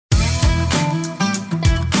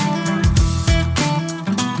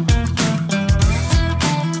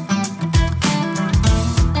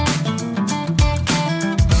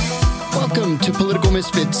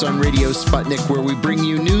Misfits on Radio Sputnik, where we bring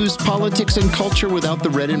you news, politics, and culture without the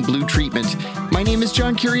red and blue treatment. My name is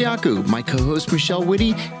John Kiriakou. My co-host Michelle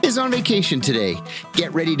Whitty is on vacation today.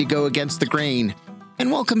 Get ready to go against the grain.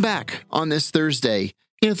 And welcome back on this Thursday.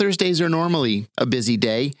 You know, Thursdays are normally a busy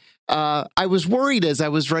day. I was worried as I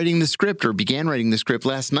was writing the script, or began writing the script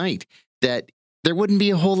last night, that there wouldn't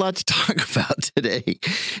be a whole lot to talk about today.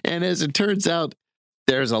 And as it turns out,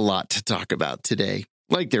 there's a lot to talk about today,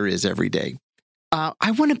 like there is every day.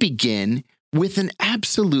 I want to begin with an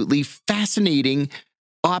absolutely fascinating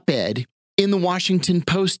op-ed in the Washington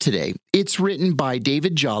Post today. It's written by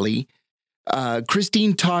David Jolly,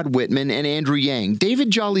 Christine Todd Whitman, and Andrew Yang.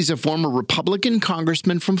 David Jolly's a former Republican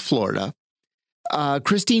congressman from Florida.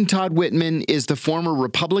 Christine Todd Whitman is the former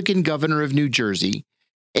Republican governor of New Jersey.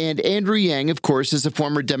 And Andrew Yang, of course, is a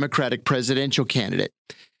former Democratic presidential candidate.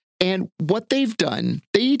 And what they've done,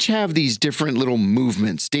 they each have these different little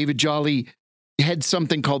movements. David Jolly had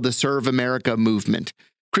something called the Serve America movement.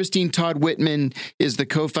 Christine Todd Whitman is the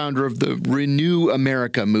co-founder of the Renew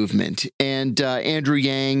America movement. And Andrew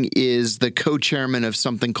Yang is the co-chairman of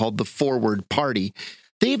something called the Forward Party.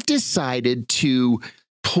 They've decided to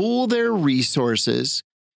pool their resources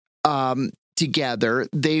together.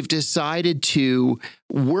 They've decided to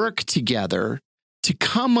work together to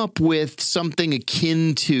come up with something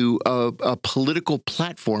akin to a political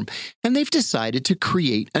platform, and they've decided to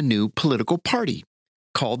create a new political party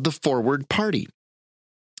called the Forward Party.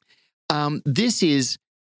 This is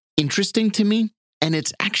interesting to me, and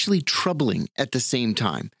it's actually troubling at the same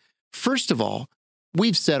time. First of all,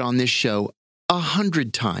 we've said on this show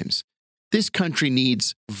 100 times, this country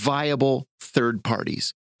needs viable third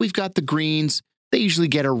parties. We've got the Greens. They usually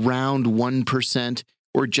get around 1%.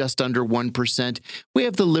 Or just under 1%. We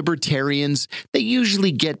have the Libertarians. They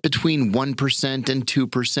usually get between 1% and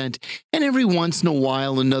 2%. And every once in a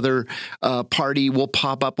while, another party will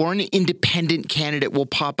pop up, or an independent candidate will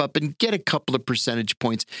pop up and get a couple of percentage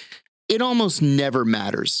points. It almost never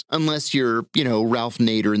matters unless you're, Ralph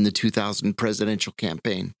Nader in the 2000 presidential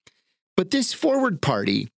campaign. But this Forward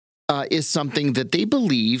Party is something that they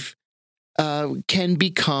believe can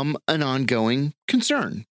become an ongoing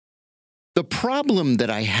concern. The problem that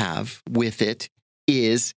I have with it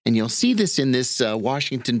is, and you'll see this in this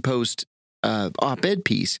Washington Post op-ed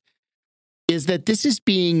piece, is that this is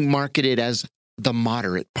being marketed as the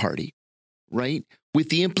moderate party, right? With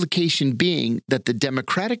the implication being that the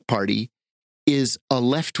Democratic Party is a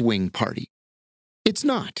left-wing party. It's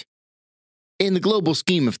not. In the global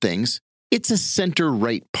scheme of things, it's a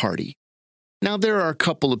center-right party. Now, there are a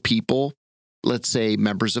couple of people, let's say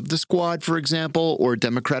members of the Squad, for example, or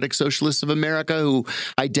Democratic Socialists of America, who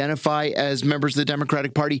identify as members of the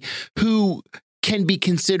Democratic Party, who can be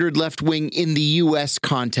considered left-wing in the U.S.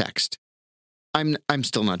 context. I'm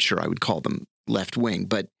still not sure I would call them left-wing,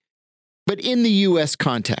 but in the U.S.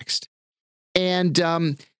 context. And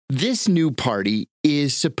this new party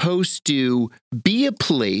is supposed to be a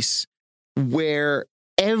place where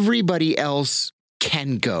everybody else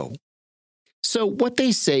can go. So what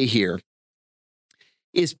they say here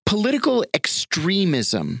is political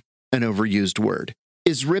extremism, an overused word,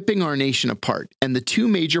 is ripping our nation apart, and the two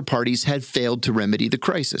major parties had failed to remedy the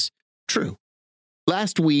crisis. True.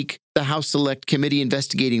 Last week, the House Select Committee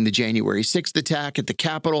investigating the January 6th attack at the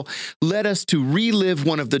Capitol led us to relive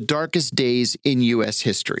one of the darkest days in U.S.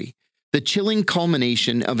 history. The chilling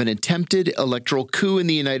culmination of an attempted electoral coup in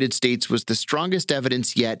the United States was the strongest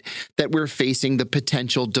evidence yet that we're facing the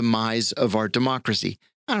potential demise of our democracy.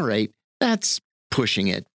 All right, that's pushing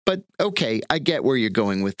it, but okay, I get where you're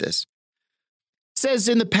going with this. Says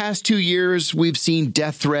in the past 2 years, we've seen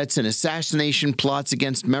death threats and assassination plots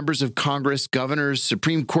against members of Congress, governors,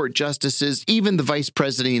 Supreme Court justices, even the Vice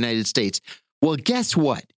President of the United States. Well, guess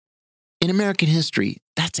what? In American history,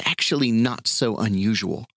 that's actually not so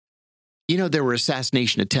unusual. There were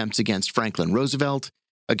assassination attempts against Franklin Roosevelt,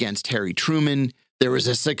 against Harry Truman. There was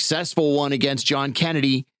a successful one against John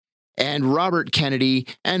Kennedy and Robert Kennedy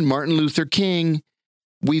and Martin Luther King.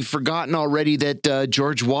 We've forgotten already that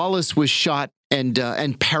George Wallace was shot and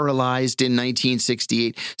paralyzed in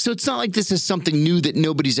 1968. So it's not like this is something new that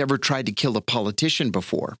nobody's ever tried to kill a politician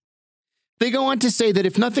before. They go on to say that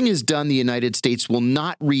if nothing is done, the United States will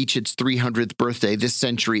not reach its 300th birthday this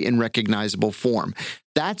century in recognizable form.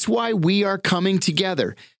 That's why we are coming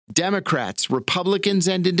together, Democrats, Republicans,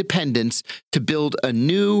 and independents, to build a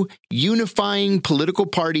new, unifying political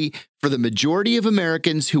party for the majority of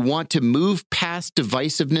Americans who want to move past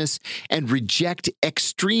divisiveness and reject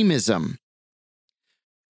extremism.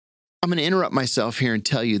 I'm going to interrupt myself here and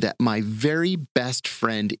tell you that my very best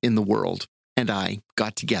friend in the world and I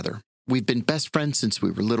got together. We've been best friends since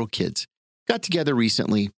we were little kids. got together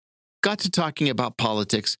recently, got to talking about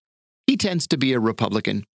politics. He tends to be a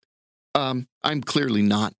Republican. I'm clearly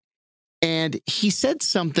not. And he said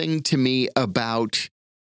something to me about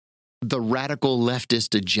the radical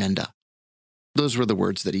leftist agenda. Those were the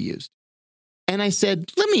words that he used. And I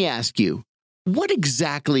said, let me ask you, what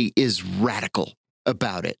exactly is radical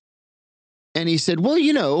about it? And he said,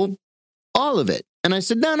 well, all of it. And I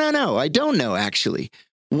said, no, I don't know, actually.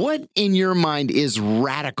 What in your mind is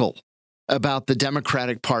radical about the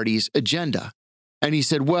Democratic Party's agenda? And he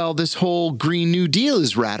said, well, this whole Green New Deal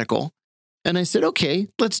is radical. And I said, okay,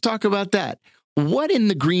 let's talk about that. What in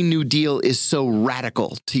the Green New Deal is so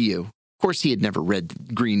radical to you? Of course, he had never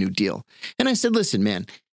read Green New Deal. And I said, listen, man,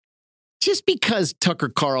 just because Tucker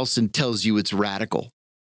Carlson tells you it's radical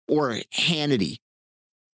or Hannity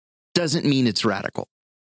doesn't mean it's radical.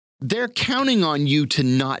 They're counting on you to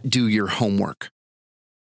not do your homework.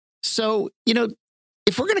 So,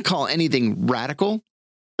 if we're going to call anything radical,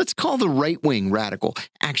 let's call the right wing radical.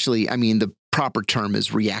 Actually, the proper term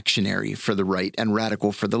is reactionary for the right and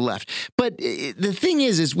radical for the left. But the thing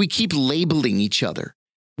is we keep labeling each other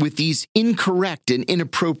with these incorrect and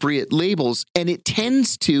inappropriate labels, and it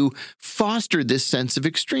tends to foster this sense of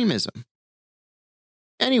extremism.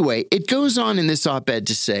 Anyway, it goes on in this op-ed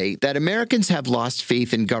to say that Americans have lost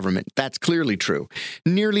faith in government. That's clearly true.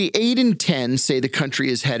 Nearly 8 in 10 say the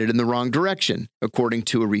country is headed in the wrong direction, according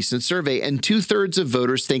to a recent survey, and 2/3 of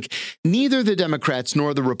voters think neither the Democrats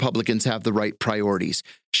nor the Republicans have the right priorities.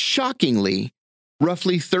 Shockingly,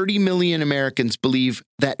 roughly 30 million Americans believe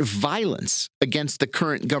that violence against the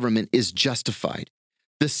current government is justified.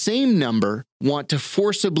 The same number want to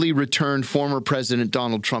forcibly return former President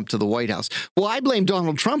Donald Trump to the White House. Well, I blame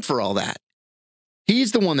Donald Trump for all that.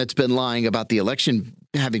 He's the one that's been lying about the election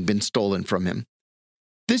having been stolen from him.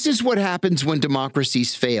 This is what happens when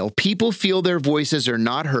democracies fail. People feel their voices are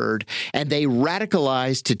not heard, and they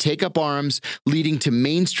radicalize to take up arms, leading to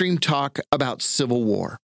mainstream talk about civil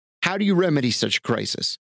war. How do you remedy such a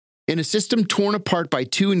crisis? In a system torn apart by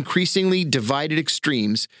two increasingly divided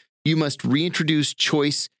extremes, you must reintroduce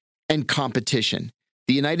choice and competition.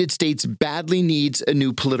 The United States badly needs a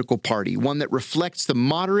new political party, one that reflects the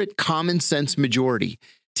moderate common sense majority.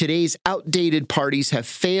 Today's outdated parties have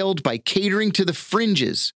failed by catering to the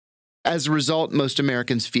fringes. As a result, most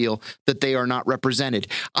Americans feel that they are not represented.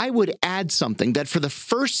 I would add something that for the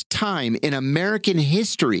first time in American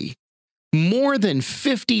history, more than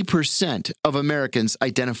 50% of Americans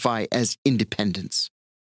identify as independents.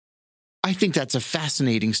 I think that's a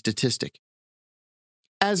fascinating statistic.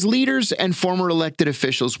 As leaders and former elected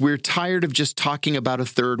officials, we're tired of just talking about a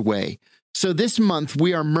third way. So this month,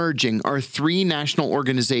 we are merging our 3 national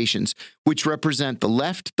organizations, which represent the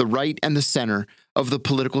left, the right, and the center of the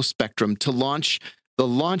political spectrum, to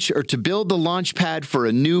build the launch pad for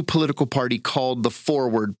a new political party called the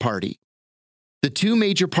Forward Party. The 2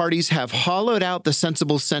 major parties have hollowed out the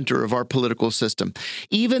sensible center of our political system,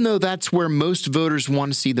 even though that's where most voters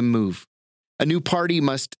want to see them move. A new party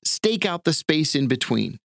must stake out the space in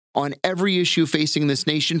between. On every issue facing this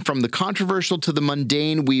nation, from the controversial to the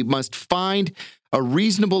mundane, we must find a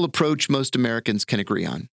reasonable approach most Americans can agree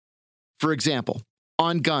on. For example,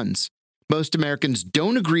 on guns, most Americans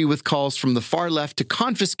don't agree with calls from the far left to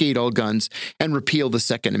confiscate all guns and repeal the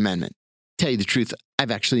Second Amendment. Tell you the truth,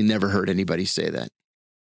 I've actually never heard anybody say that.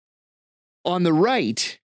 On the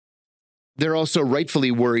right, they're also rightfully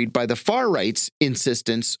worried by the far right's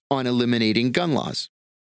insistence on eliminating gun laws.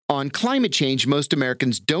 On climate change, most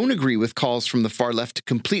Americans don't agree with calls from the far left to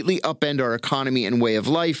completely upend our economy and way of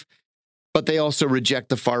life, but they also reject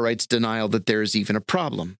the far right's denial that there is even a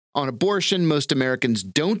problem. On abortion, most Americans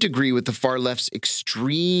don't agree with the far left's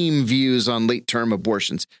extreme views on late-term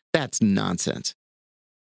abortions. That's nonsense.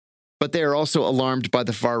 But they are also alarmed by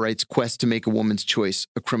the far right's quest to make a woman's choice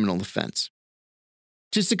a criminal offense.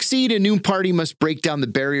 To succeed, a new party must break down the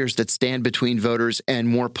barriers that stand between voters and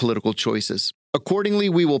more political choices. Accordingly,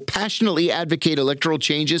 we will passionately advocate electoral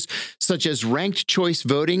changes such as ranked choice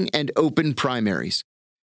voting and open primaries.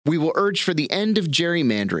 We will urge for the end of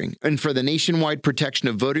gerrymandering and for the nationwide protection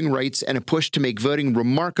of voting rights and a push to make voting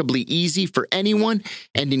remarkably easy for anyone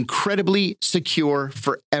and incredibly secure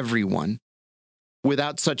for everyone.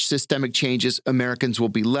 Without such systemic changes, Americans will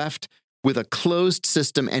be left with a closed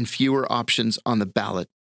system and fewer options on the ballot.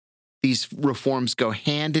 These reforms go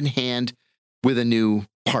hand in hand with a new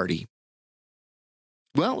party.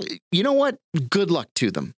 Well, you know what? Good luck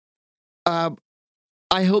to them. I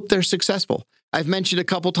hope they're successful. I've mentioned a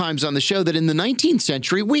couple times on the show that in the 19th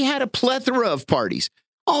century, we had a plethora of parties,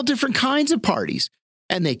 all different kinds of parties.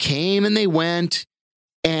 And they came and they went.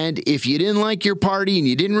 And if you didn't like your party and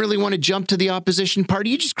you didn't really want to jump to the opposition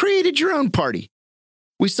party, you just created your own party.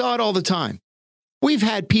 We saw it all the time. We've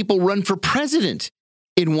had people run for president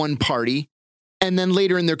in one party and then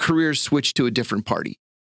later in their careers switch to a different party.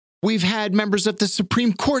 We've had members of the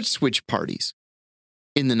Supreme Court switch parties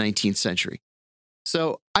in the 19th century.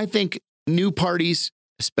 So I think new parties,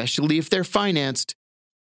 especially if they're financed,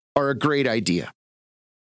 are a great idea.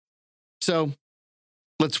 So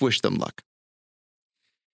let's wish them luck.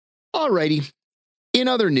 All righty. In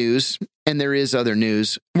other news, and there is other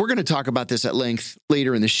news, we're going to talk about this at length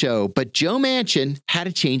later in the show, but Joe Manchin had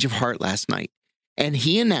a change of heart last night, and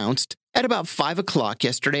he announced at about 5 o'clock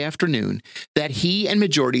yesterday afternoon that he and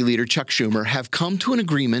Majority Leader Chuck Schumer have come to an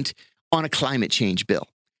agreement on a climate change bill.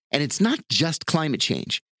 And it's not just climate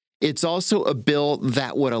change. It's also a bill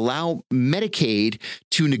that would allow Medicaid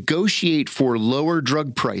to negotiate for lower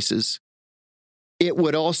drug prices. It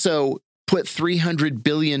would also put $300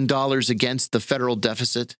 billion against the federal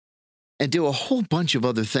deficit and do a whole bunch of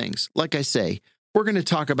other things. Like I say, we're going to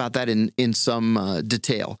talk about that in some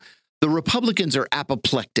detail. The Republicans are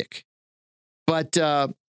apoplectic, but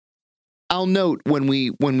I'll note when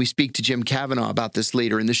we speak to Jim Kavanagh about this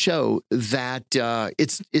later in the show that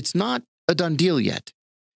it's not a done deal yet.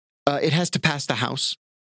 It has to pass the House,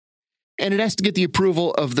 and it has to get the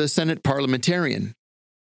approval of the Senate parliamentarian.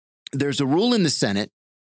 There's a rule in the Senate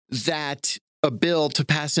that a bill to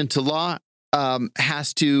pass into law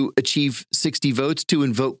has to achieve 60 votes to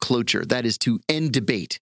invoke cloture. That is to end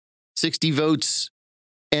debate. 60 votes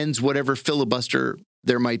ends whatever filibuster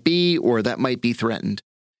there might be or that might be threatened.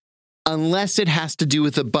 Unless it has to do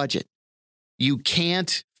with a budget. You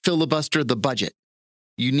can't filibuster the budget.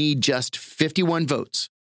 You need just 51 votes.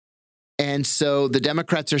 And so the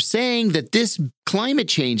Democrats are saying that this climate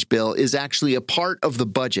change bill is actually a part of the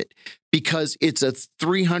budget because it's a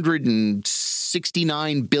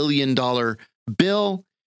 $369 billion bill.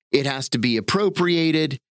 It has to be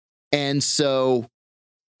appropriated. And so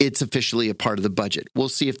it's officially a part of the budget. We'll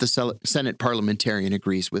see if the Senate parliamentarian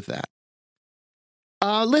agrees with that.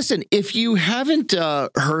 Listen, if you haven't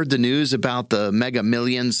heard the news about the Mega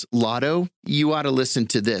Millions lotto, you ought to listen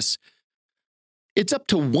to this. It's up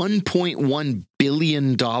to $1.1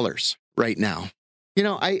 billion right now. You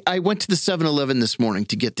know, I went to the 7-Eleven this morning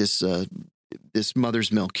to get this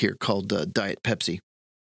mother's milk here called Diet Pepsi.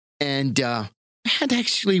 And I had to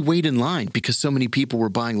actually wait in line because so many people were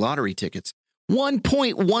buying lottery tickets.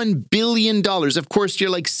 $1.1 billion. Of course, you're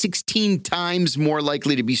like 16 times more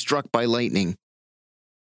likely to be struck by lightning.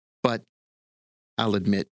 But I'll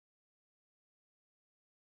admit,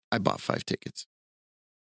 I bought 5 tickets.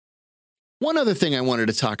 One other thing I wanted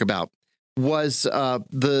to talk about was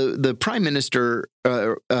the Prime Minister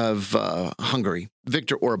of Hungary,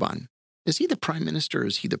 Viktor Orban. Is he the Prime Minister or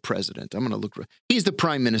is he the President? I'm going to look. He's the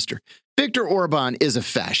Prime Minister. Viktor Orban is a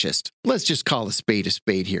fascist. Let's just call a spade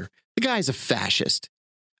here. The guy's a fascist.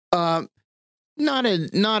 Not a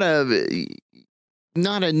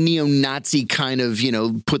neo-Nazi kind of,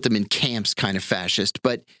 put them in camps kind of fascist,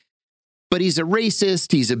 but he's a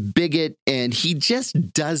racist, he's a bigot, and he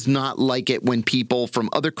just does not like it when people from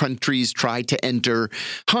other countries try to enter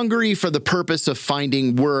Hungary for the purpose of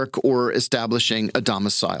finding work or establishing a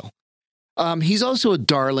domicile. He's also a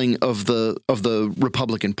darling of the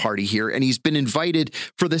Republican Party here, and he's been invited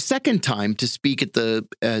for the second time to speak at the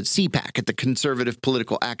CPAC, at the Conservative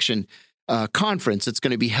Political Action Conference that's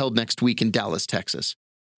going to be held next week in Dallas, Texas.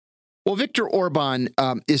 Well, Viktor Orban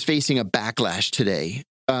is facing a backlash today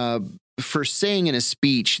for saying in a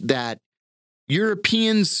speech that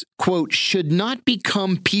Europeans, quote, should not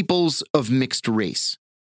become peoples of mixed race.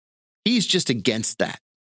 He's just against that.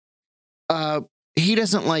 He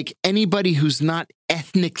doesn't like anybody who's not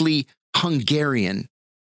ethnically Hungarian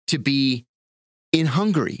to be in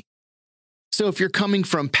Hungary. So if you're coming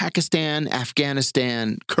from Pakistan,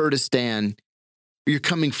 Afghanistan, Kurdistan, you're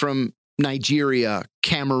coming from Nigeria,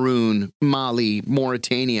 Cameroon, Mali,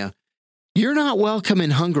 Mauritania, you're not welcome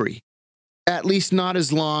in Hungary, at least not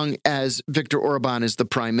as long as Viktor Orban is the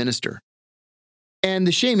prime minister. And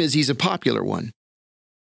the shame is he's a popular one.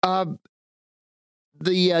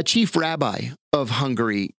 The chief rabbi of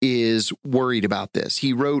Hungary is worried about this.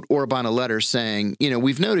 He wrote Orban a letter saying,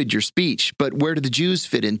 we've noted your speech, but where do the Jews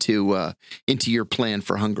fit into your plan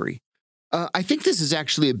for Hungary? I think this is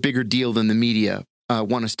actually a bigger deal than the media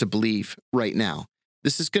want us to believe right now.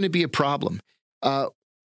 This is going to be a problem.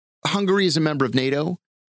 Hungary is a member of NATO.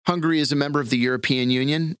 Hungary is a member of the European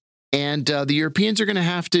Union. And the Europeans are going to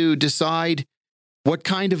have to decide what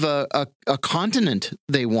kind of a continent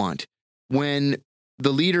they want when the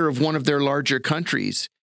leader of one of their larger countries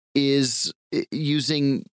is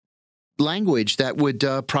using language that would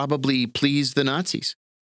probably please the Nazis.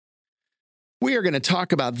 We are going to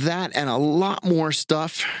talk about that and a lot more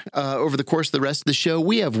stuff over the course of the rest of the show.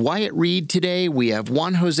 We have Wyatt Reed today. We have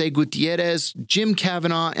Juan Jose Gutierrez, Jim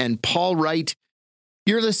Kavanagh, and Paul Wright.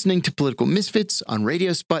 You're listening to Political Misfits on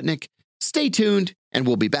Radio Sputnik. Stay tuned, and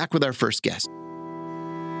we'll be back with our first guest.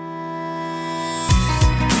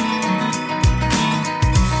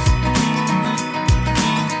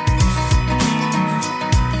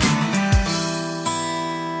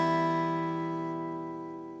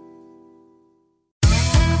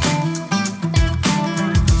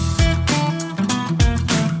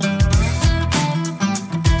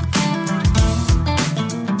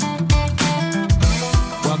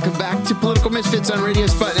 Misfits on Radio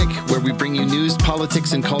Sputnik, where we bring you news,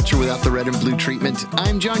 politics, and culture without the red and blue treatment.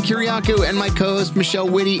 I'm John Kiriakou, and my co-host Michelle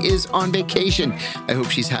Whitty is on vacation. I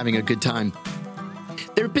hope she's having a good time.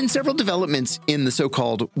 There have been several developments in the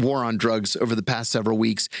so-called war on drugs over the past several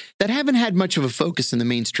weeks that haven't had much of a focus in the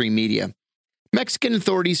mainstream media. Mexican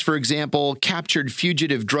authorities, for example, captured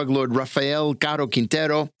fugitive drug lord Rafael Caro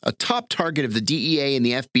Quintero, a top target of the DEA and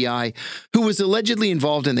the FBI, who was allegedly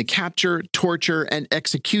involved in the capture, torture, and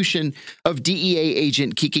execution of DEA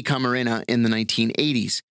agent Kiki Camarena in the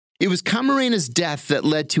 1980s. It was Camarena's death that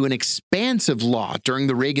led to an expansive law during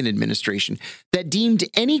the Reagan administration that deemed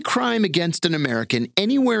any crime against an American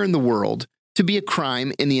anywhere in the world to be a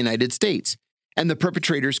crime in the United States, and the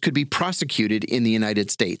perpetrators could be prosecuted in the United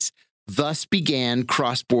States. Thus began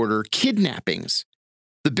cross-border kidnappings.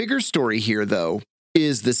 The bigger story here, though,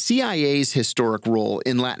 is the CIA's historic role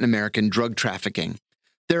in Latin American drug trafficking.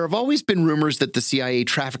 There have always been rumors that the CIA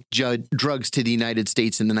trafficked drugs to the United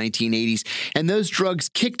States in the 1980s, and those drugs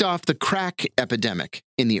kicked off the crack epidemic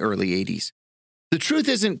in the early 80s. The truth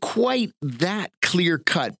isn't quite that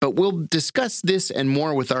clear-cut, but we'll discuss this and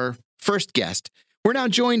more with our first guest. We're now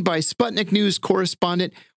joined by Sputnik News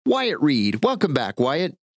correspondent Wyatt Reed. Welcome back,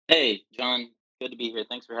 Wyatt. Hey, John. Good to be here.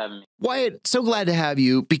 Thanks for having me. Wyatt, so glad to have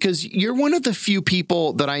you because you're one of the few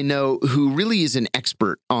people that I know who really is an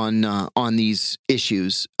expert on these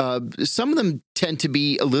issues. Some of them tend to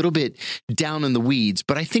be a little bit down in the weeds,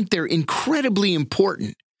 but I think they're incredibly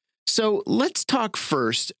important. So let's talk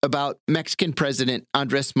first about Mexican President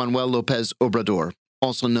Andrés Manuel Lopez Obrador,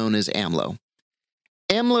 also known as AMLO.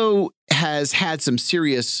 AMLO has had some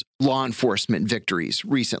serious law enforcement victories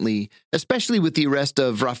recently, especially with the arrest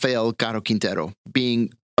of Rafael Caro Quintero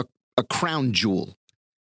being a crown jewel.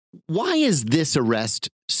 Why is this arrest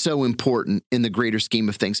so important in the greater scheme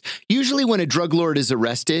of things? Usually when a drug lord is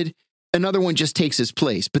arrested, another one just takes his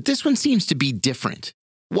place, but this one seems to be different.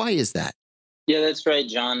 Why is that? Yeah, that's right,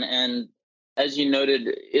 John. And as you noted,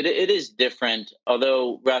 it is different,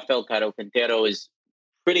 although Rafael Caro Quintero is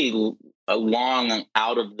pretty long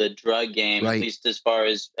out of the drug game, right. At least as far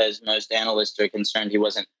as most analysts are concerned. He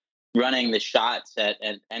wasn't running the shots at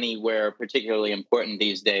anywhere particularly important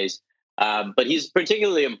these days. But he's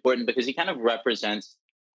particularly important because he kind of represents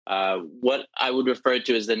what I would refer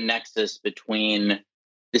to as the nexus between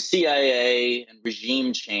the CIA and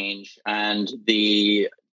regime change and the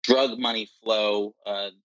drug money flow,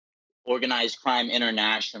 organized crime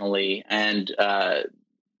internationally, and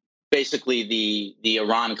basically the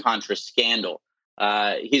Iran-Contra scandal.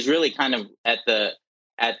 He's really kind of at the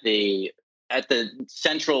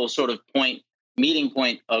central sort of meeting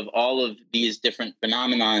point of all of these different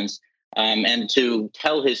phenomenons. And to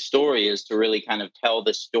tell his story is to really kind of tell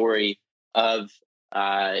the story of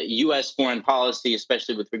U.S. foreign policy,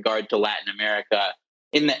 especially with regard to Latin America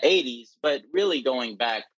in the 80s, but really going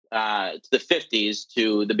back to the 50s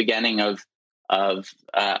to the beginning of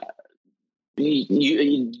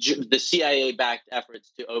the CIA-backed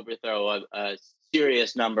efforts to overthrow a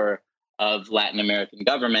serious number of Latin American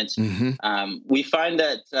governments. Mm-hmm. We find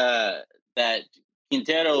that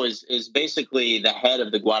Quintero is basically the head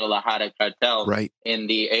of the Guadalajara cartel right. in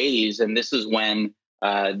the 80s, and this is when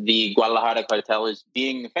the Guadalajara cartel is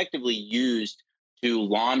being effectively used to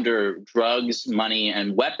launder drugs, money,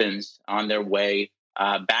 and weapons on their way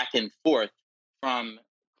back and forth from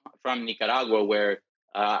Nicaragua, where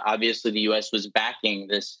obviously the U.S. was backing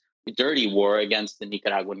this dirty war against the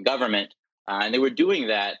Nicaraguan government. And they were doing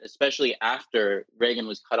that, especially after Reagan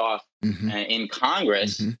was cut off mm-hmm. In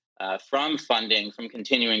Congress mm-hmm. from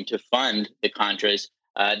continuing to fund the Contras.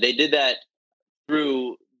 They did that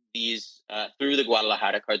through the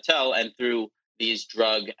Guadalajara cartel and through these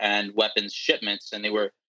drug and weapons shipments. And they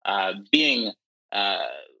were being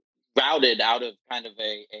routed out of kind of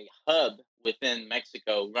a hub within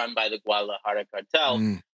Mexico run by the Guadalajara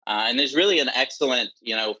cartel. And there's really an excellent,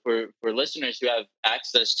 for listeners who have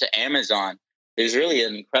access to Amazon, there's really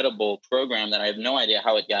an incredible program that I have no idea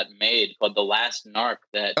how it got made called The Last Narc.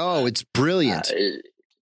 That it's brilliant.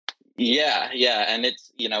 Yeah, and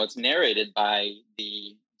it's narrated by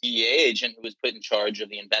the DEA agent who was put in charge of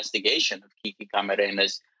the investigation of Kiki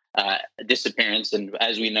Camarena's disappearance, and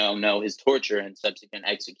as we know his torture and subsequent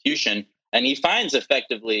execution. And he finds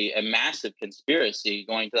effectively a massive conspiracy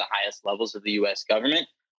going to the highest levels of the U.S. government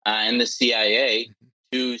and the CIA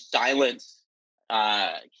to silence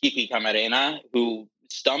Kiki Camarena, who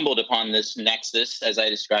stumbled upon this nexus, as I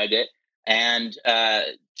described it, and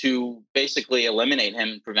to basically eliminate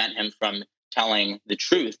him, prevent him from telling the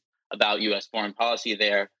truth about U.S. foreign policy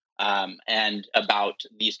there, and about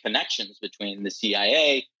these connections between the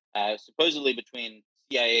CIA, supposedly between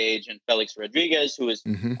CIA agent Felix Rodriguez, who is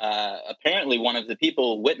apparently one of the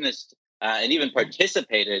people witnessed and even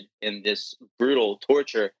participated in this brutal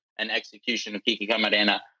torture and execution of Kiki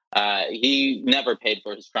Camarena. He never paid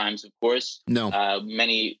for his crimes, of course. No.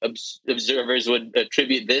 Many observers would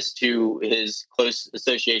attribute this to his close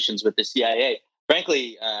associations with the CIA.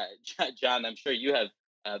 Frankly, John, I'm sure you have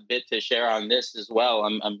a bit to share on this as well.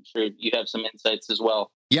 I'm sure you have some insights as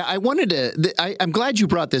well. Yeah, I wanted to. I'm glad you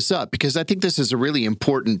brought this up because I think this is a really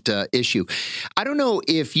important issue. I don't know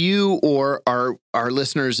if you or our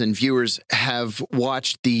listeners and viewers have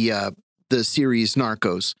watched the series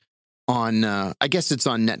Narcos on. I guess it's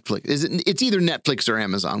on Netflix. It's either Netflix or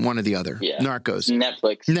Amazon, one or the other. Yeah. Narcos.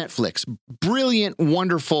 Netflix. Brilliant,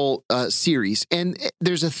 wonderful series. And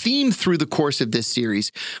there's a theme through the course of this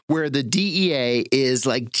series where the DEA is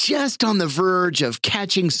like just on the verge of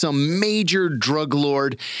catching some major drug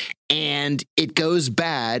lord and it goes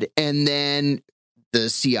bad. And then the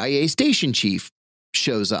CIA station chief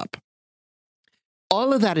shows up.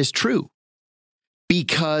 All of that is true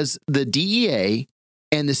because the DEA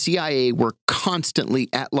and the CIA were constantly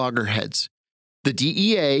at loggerheads. The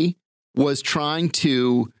DEA was trying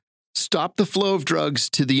to stop the flow of drugs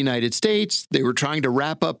to the United States. They were trying to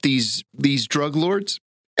wrap up these drug lords.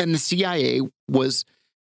 And the CIA was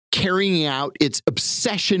carrying out its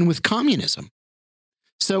obsession with communism.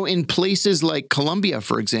 So in places like Colombia,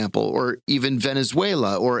 for example, or even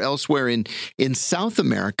Venezuela or elsewhere in South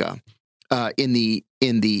America in the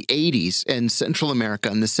 80s and Central America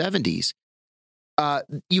in the 70s,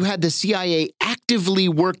 you had the CIA actively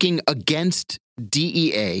working against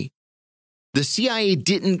DEA. The CIA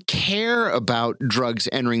didn't care about drugs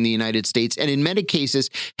entering the United States and in many cases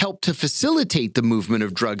helped to facilitate the movement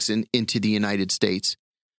of drugs into the United States,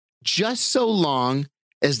 just so long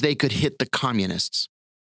as they could hit the communists.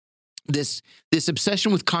 This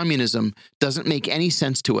obsession with communism doesn't make any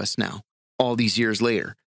sense to us now, all these years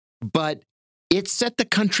later. But it set the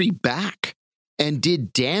country back and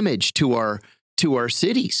did damage to our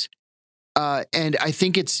cities. And I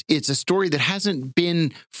think it's a story that hasn't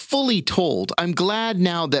been fully told. I'm glad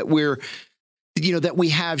now that that we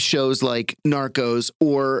have shows like Narcos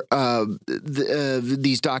or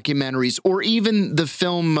these documentaries or even the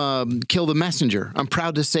film Kill the Messenger. I'm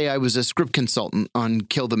proud to say I was a script consultant on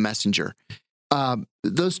Kill the Messenger.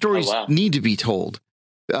 Those stories need to be told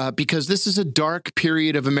because this is a dark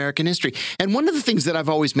period of American history. And one of the things that I've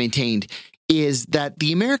always maintained is that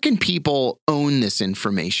the American people own this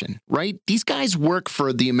information, right? These guys work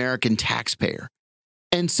for the American taxpayer.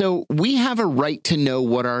 And so we have a right to know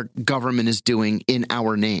what our government is doing in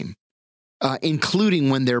our name, including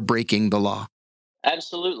when they're breaking the law.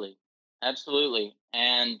 Absolutely.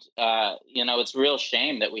 And, it's a real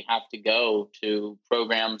shame that we have to go to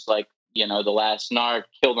programs like, The Last Narc,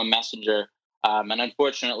 Kill the Messenger. And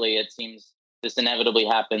unfortunately, it seems this inevitably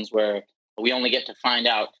happens where we only get to find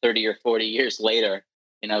out 30 or 40 years later,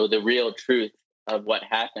 the real truth of what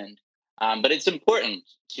happened. But it's important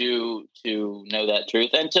to know that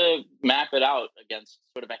truth and to map it out against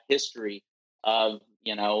sort of a history of,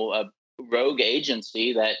 a rogue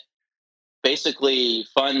agency that basically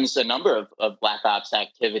funds a number of Black Ops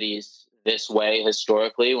activities this way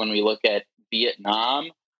historically. When we look at Vietnam,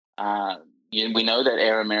 we know that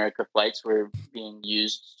Air America flights were being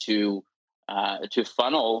used to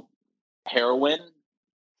funnel heroin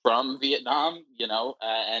from Vietnam,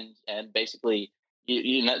 and basically,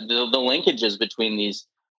 the linkages between these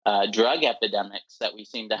drug epidemics that we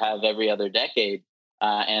seem to have every other decade,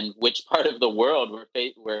 and which part of the world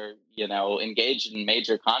we're engaged in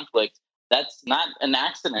major conflict. That's not an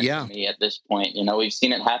accident to me at this point. We've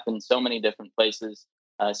seen it happen so many different places,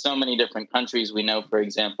 so many different countries. We know, for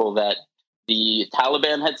example, that the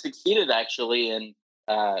Taliban had succeeded actually in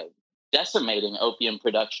decimating opium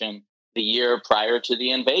production the year prior to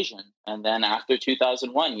the invasion. And then after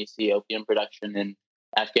 2001, you see opium production in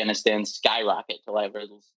Afghanistan skyrocket to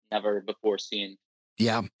levels never before seen.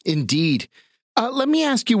 Yeah, indeed. Let me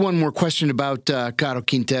ask you one more question about Caro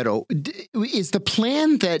Quintero. Is the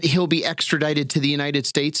plan that he'll be extradited to the United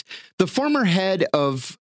States? The former head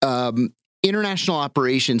of international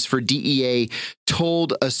operations for DEA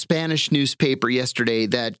told a Spanish newspaper yesterday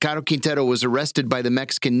that Caro Quintero was arrested by the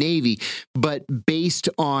Mexican Navy, but based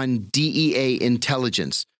on DEA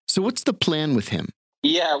intelligence. So what's the plan with him?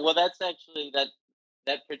 Yeah, well, that's actually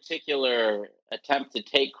that particular attempt to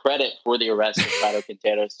take credit for the arrest of Caro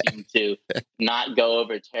Quintero seemed to not go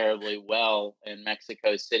over terribly well in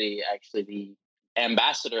Mexico City. Actually, the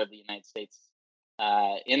ambassador of the United States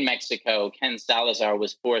in Mexico, Ken Salazar,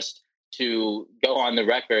 was forced to go on the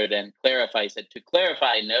record and clarify. He said, to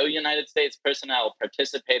clarify, no United States personnel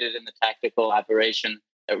participated in the tactical operation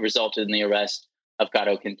that resulted in the arrest of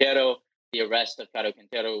Caro Quintero. The arrest of Caro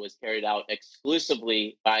Quintero was carried out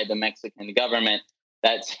exclusively by the Mexican government.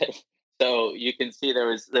 So you can see there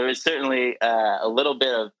was certainly a little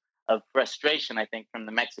bit of frustration, I think, from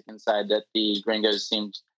the Mexican side that the gringos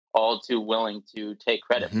seemed all too willing to take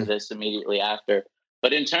credit for this immediately after.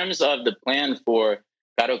 But in terms of the plan for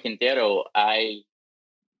Caro Quintero, I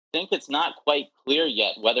think it's not quite clear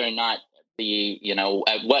yet whether or not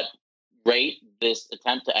at what rate this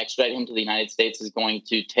attempt to extradite him to the United States is going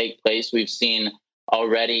to take place. We've seen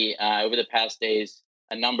already over the past days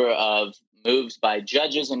a number of moves by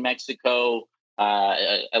judges in Mexico,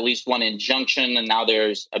 at least one injunction. And now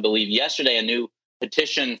there's, I believe yesterday, a new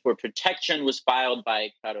petition for protection was filed by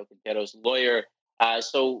Caro Quintero's lawyer.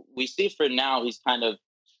 So we see for now he's kind of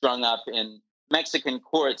strung up in Mexican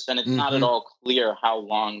courts, and it's not at all clear how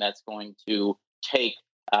long that's going to take.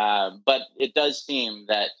 But it does seem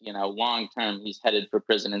that, long term, he's headed for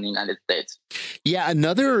prison in the United States. Yeah,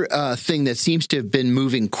 another thing that seems to have been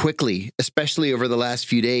moving quickly, especially over the last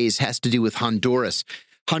few days, has to do with Honduras.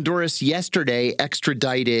 Honduras yesterday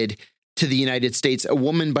extradited to the United States a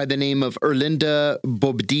woman by the name of Erlinda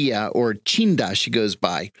Bobadilla, or Chinda, she goes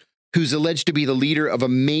by, who's alleged to be the leader of a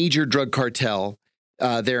major drug cartel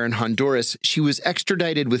there in Honduras. She was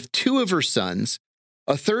extradited with two of her sons.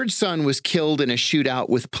 A third son was killed in a shootout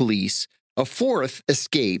with police. A fourth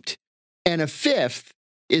escaped. And a fifth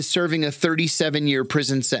is serving a 37-year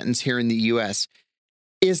prison sentence here in the U.S.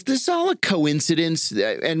 Is this all a coincidence?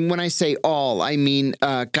 And when I say all, I mean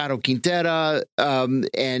Caro Quintero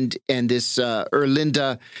and this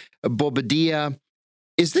Erlinda Bobadilla.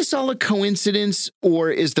 Is this all a coincidence, or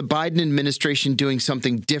is the Biden administration doing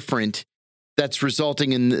something different that's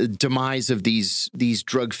resulting in the demise of these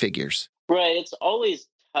drug figures? Right. It's always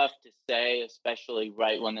tough to say, especially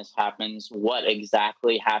right when this happens, what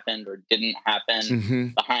exactly happened or didn't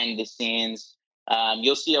happen behind the scenes.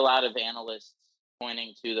 You'll see a lot of analysts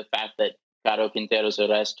pointing to the fact that Caro Quintero's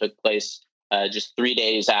arrest took place just 3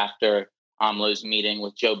 days after AMLO's meeting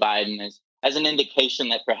with Joe Biden as an indication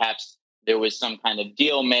that perhaps there was some kind of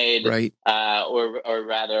deal made, right? Or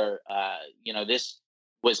rather, this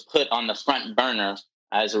was put on the front burner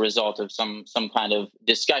as a result of some kind of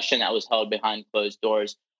discussion that was held behind closed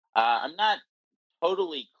doors. I'm not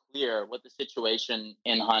totally clear what the situation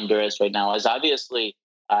in Honduras right now is. Obviously,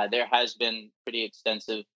 there has been pretty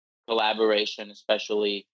extensive collaboration,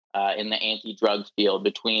 especially in the anti-drug field,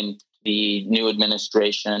 between the new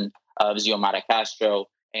administration of Xiomara Castro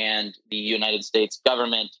and the United States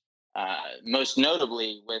government, most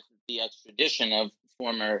notably with the extradition of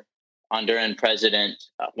former Honduran President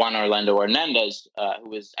Juan Orlando Hernandez, who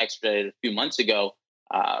was extradited a few months ago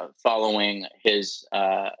following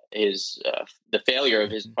the failure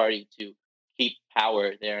of his party to keep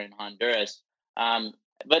power there in Honduras.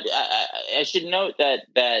 But I should note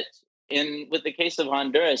that with the case of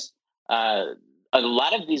Honduras, a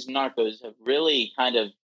lot of these narcos have really kind of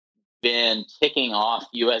been ticking off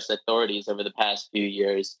U.S. authorities over the past few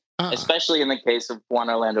years, especially in the case of Juan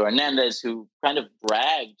Orlando Hernandez, who kind of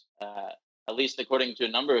bragged, at least according to a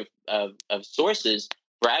number of sources,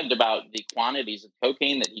 bragged about the quantities of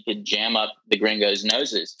cocaine that he could jam up the gringos'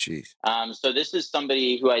 noses. Jeez. So this is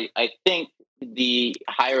somebody who I think the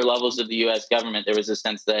higher levels of the U.S. government, there was a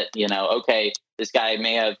sense that, okay, this guy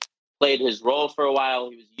may have played his role for a while.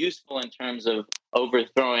 He was useful in terms of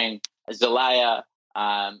overthrowing Zelaya,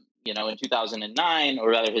 in 2009, or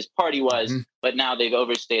rather his party was, but now they've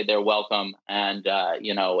overstayed their welcome. And, at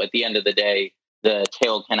the end of the day, the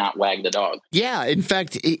tail cannot wag the dog. Yeah. In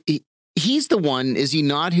fact, he's the one, is he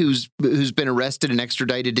not, who's been arrested and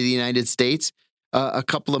extradited to the United States a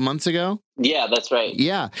couple of months ago? Yeah, that's right.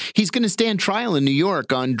 Yeah. He's going to stand trial in New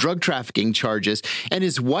York on drug trafficking charges. And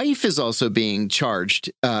his wife is also being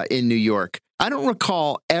charged in New York. I don't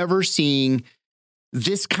recall ever seeing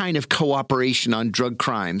this kind of cooperation on drug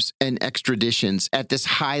crimes and extraditions at this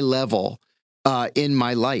high level in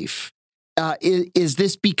my life. Is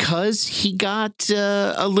this because he got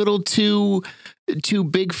a little too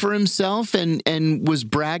big for himself and was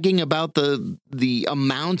bragging about the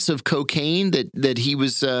amounts of cocaine that he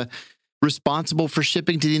was responsible for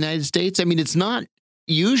shipping to the United States? I mean, it's not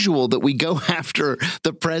usual that we go after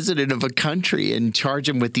the president of a country and charge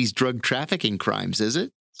him with these drug trafficking crimes, is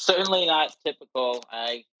it? Certainly not typical.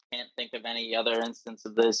 I can't think of any other instance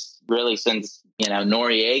of this really since,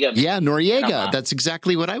 Noriega. Yeah, Noriega. That's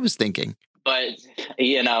exactly what I was thinking. But,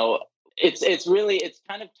 it's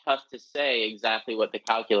kind of tough to say exactly what the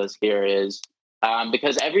calculus here is,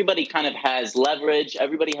 because everybody kind of has leverage.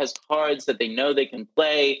 Everybody has cards that they know they can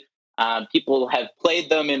play. People have played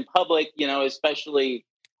them in public, especially,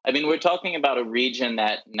 we're talking about a region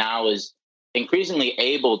that now is increasingly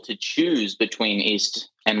able to choose between East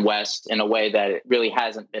and West in a way that it really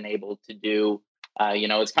hasn't been able to do.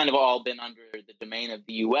 It's kind of all been under the domain of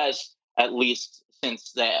the U.S., at least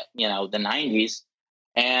since the 90s,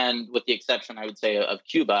 and with the exception, I would say, of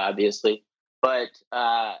Cuba, obviously. But,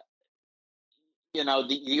 the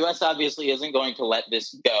U.S. obviously isn't going to let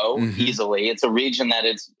this go easily. It's a region that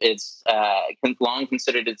it's long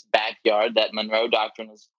considered its backyard. That Monroe Doctrine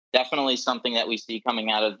is definitely something that we see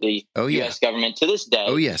coming out of the U.S. government to this day.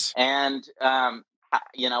 Oh, yes. And, I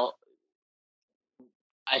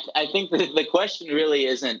think the question really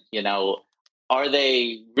isn't, are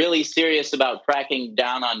they really serious about cracking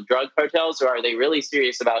down on drug cartels, or are they really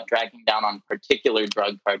serious about tracking down on particular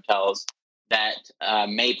drug cartels that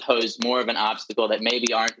may pose more of an obstacle, that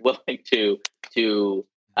maybe aren't willing to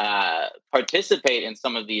participate in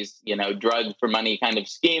some of these, drug for money kind of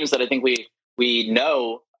schemes that I think we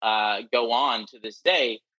know go on to this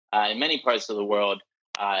day in many parts of the world.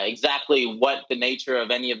 Exactly what the nature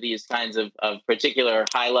of any of these kinds of particular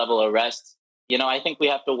high-level arrests, I think we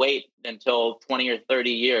have to wait until 20 or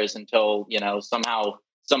 30 years until, somehow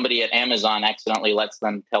somebody at Amazon accidentally lets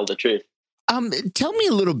them tell the truth. Tell me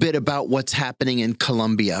a little bit about what's happening in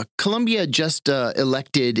Colombia. Colombia just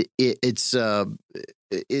elected its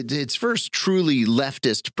first truly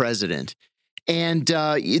leftist president. And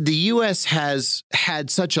the U.S. has had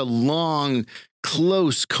such a long,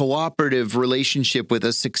 close, cooperative relationship with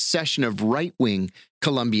a succession of right-wing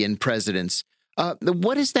Colombian presidents.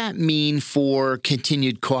 What does that mean for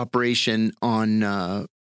continued cooperation on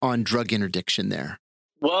drug interdiction there?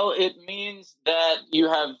 Well, it means that you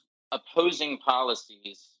have opposing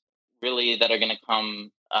policies really that are going to come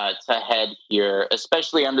to head here,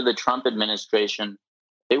 especially under the Trump administration.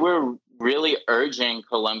 They were really urging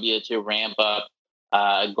Colombia to ramp up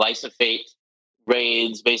glyphosate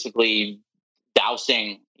raids, basically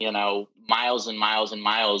dousing, miles and miles and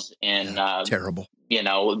miles in terrible,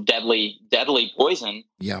 deadly poison.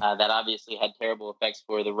 Yeah. That obviously had terrible effects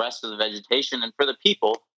for the rest of the vegetation and for the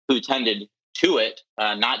people who tended to it,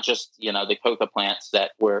 not just, the coca plants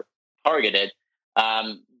that were targeted.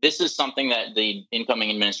 This is something that the incoming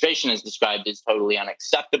administration has described as totally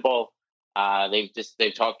unacceptable.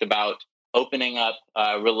 They've talked about opening up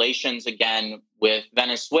relations again with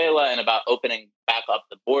Venezuela and about opening back up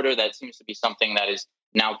the border. That seems to be something that is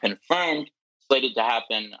now confirmed, slated to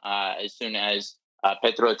happen as soon as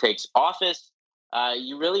Petro takes office.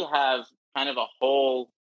 You really have kind of a whole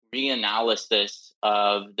reanalysis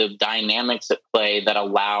of the dynamics at play that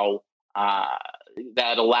allow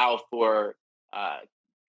for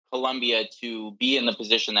Colombia to be in the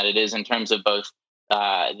position that it is in terms of both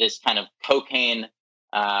this kind of cocaine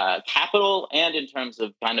capital and in terms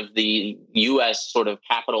of kind of the U.S. sort of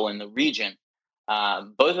capital in the region.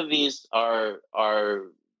 Both of these are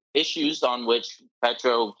issues on which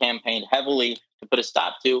Petro campaigned heavily to put a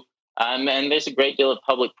stop to. And there's a great deal of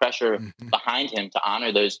public pressure behind him to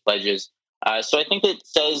honor those pledges. So I think it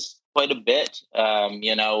says quite a bit,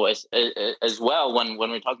 as well, when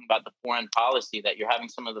we're talking about the foreign policy, that you're having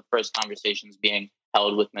some of the first conversations being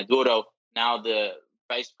held with Maduro. Now the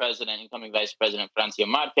incoming Vice President Francia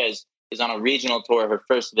Marquez is on a regional tour. Her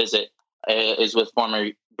first visit is with former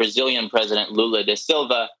Brazilian President Lula da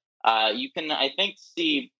Silva. You can, I think,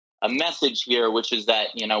 see a message here, which is that,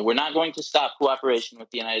 we're not going to stop cooperation with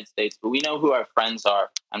the United States, but we know who our friends are,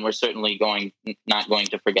 and we're certainly not going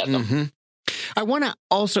to forget them. I want to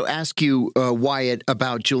also ask you, Wyatt,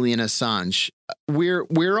 about Julian Assange.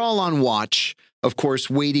 We're all on watch, of course,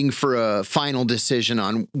 waiting for a final decision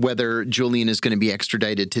on whether Julian is going to be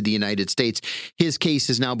extradited to the United States. His case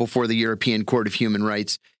is now before the European Court of Human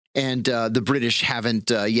Rights, and the British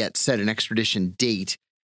haven't yet set an extradition date.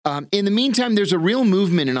 In the meantime, there's a real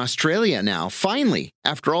movement in Australia now, finally,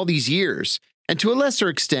 after all these years, and to a lesser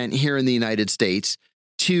extent here in the United States,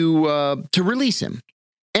 to release him.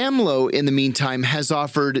 AMLO, in the meantime, has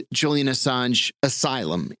offered Julian Assange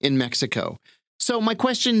asylum in Mexico. So my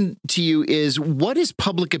question to you is, what is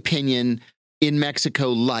public opinion in Mexico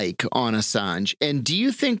like on Assange? And do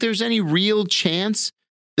you think there's any real chance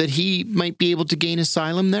that he might be able to gain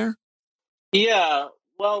asylum there? Yeah,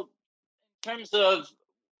 well, in terms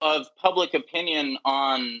of public opinion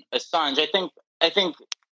on Assange, I think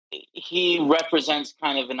he represents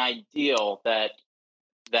kind of an ideal that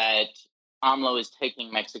AMLO is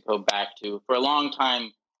taking Mexico back to. For a long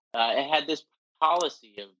time, it had this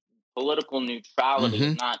policy of political neutrality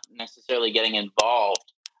and not necessarily getting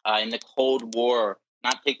involved in the Cold War,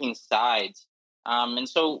 not taking sides. And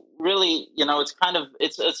so really,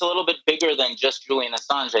 it's a little bit bigger than just Julian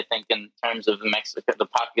Assange, I think, in terms of the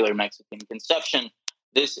popular Mexican conception.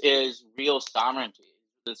 This is real sovereignty.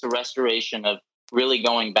 It's a restoration of really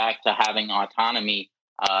going back to having autonomy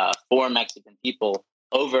for Mexican people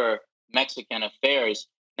over Mexican affairs.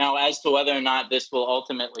 Now, as to whether or not this will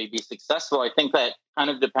ultimately be successful, I think that kind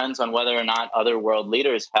of depends on whether or not other world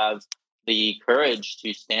leaders have the courage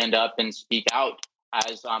to stand up and speak out,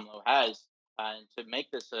 as AMLO has, to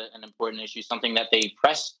make this an important issue, something that they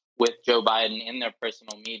pressed with Joe Biden in their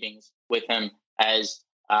personal meetings with him, as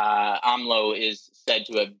AMLO is said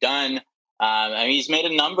to have done. He's made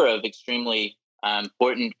a number of extremely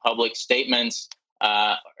important public statements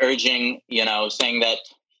urging, saying that,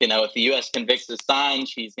 if the U.S. convicts Assange,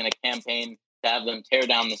 he's going to campaign to have them tear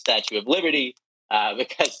down the Statue of Liberty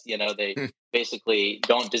because, they basically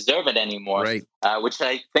don't deserve it anymore, right. Which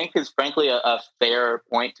I think is, frankly, a fair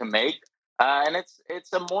point to make. And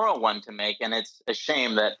it's a moral one to make. And it's a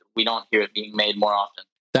shame that we don't hear it being made more often.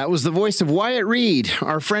 That was the voice of Wyatt Reed,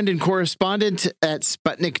 our friend and correspondent at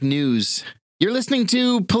Sputnik News. You're listening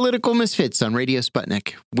to Political Misfits on Radio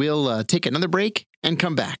Sputnik. We'll take another break and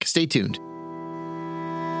come back. Stay tuned.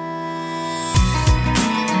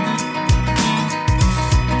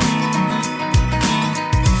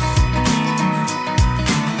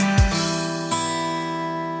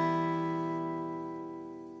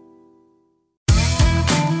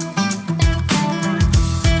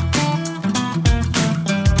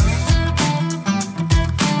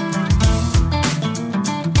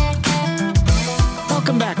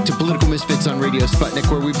 Political Misfits on Radio Sputnik,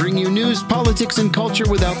 where we bring you news, politics, and culture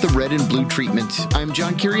without the red and blue treatment. I'm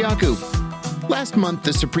John Kiriakou. Last month,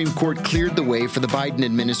 the Supreme Court cleared the way for the Biden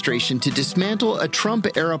administration to dismantle a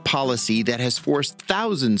Trump-era policy that has forced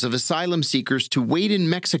thousands of asylum seekers to wait in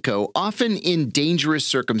Mexico, often in dangerous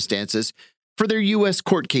circumstances, for their U.S.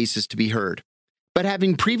 court cases to be heard. But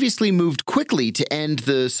having previously moved quickly to end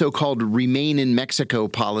the so-called Remain in Mexico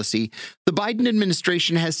policy, the Biden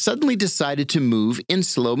administration has suddenly decided to move in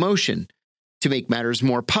slow motion. To make matters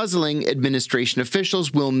more puzzling, administration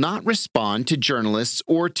officials will not respond to journalists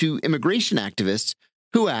or to immigration activists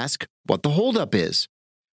who ask what the holdup is.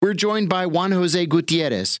 We're joined by Juan Jose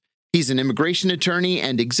Gutierrez. He's an immigration attorney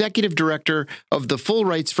and executive director of the Full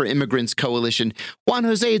Rights for Immigrants Coalition. Juan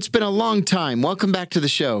Jose, it's been a long time. Welcome back to the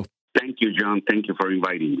show. Thank you, John. Thank you for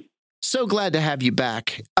inviting me. So glad to have you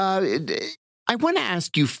back. I want to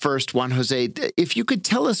ask you first, Juan Jose, if you could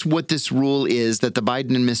tell us what this rule is that the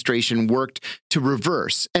Biden administration worked to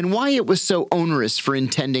reverse and why it was so onerous for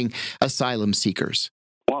intending asylum seekers.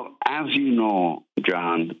 Well, as you know,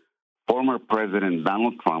 John, former President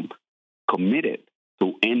Donald Trump committed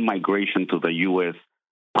to end migration to the U.S.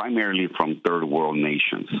 primarily from third world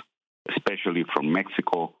nations, especially from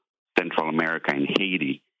Mexico, Central America, and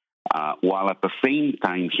Haiti. While at the same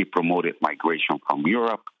time he promoted migration from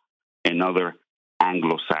Europe and other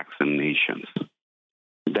Anglo-Saxon nations.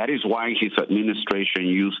 That is why his administration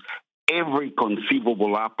used every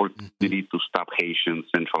conceivable opportunity to stop Haitians,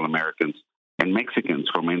 Central Americans, and Mexicans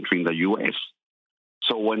from entering the U.S.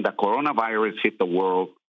 So when the coronavirus hit the world,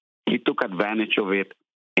 he took advantage of it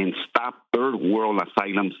and stopped third world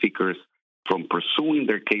asylum seekers from pursuing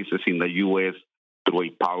their cases in the U.S. through a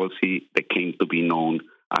policy that came to be known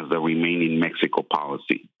as the Remain in Mexico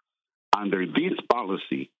policy. Under this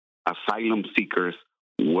policy, asylum seekers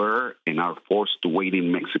were and are forced to wait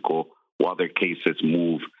in Mexico while their cases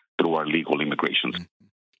move through our legal immigration system.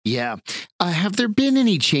 Yeah. Have there been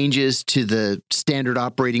any changes to the standard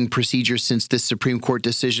operating procedure since this Supreme Court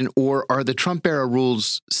decision, or are the Trump-era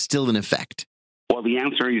rules still in effect? Well, the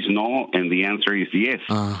answer is no, and the answer is yes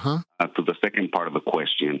to the second part of the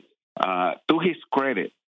question. To his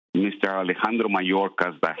credit, Mr. Alejandro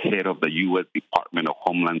Mayorkas, the head of the U.S. Department of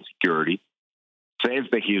Homeland Security, says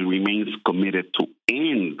that he remains committed to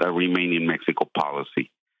end the Remain in Mexico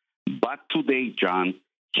policy. But today, John,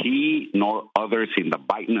 he nor others in the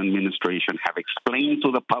Biden administration have explained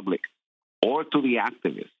to the public or to the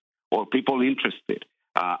activists or people interested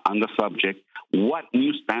on the subject, what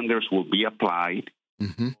new standards will be applied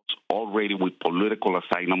already with political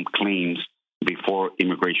asylum claims before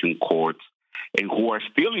immigration courts and who are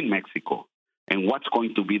still in Mexico, and what's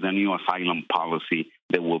going to be the new asylum policy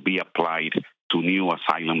that will be applied to new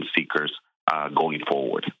asylum seekers going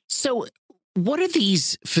forward. So what are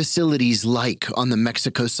these facilities like on the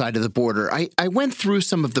Mexico side of the border? I went through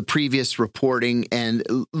some of the previous reporting and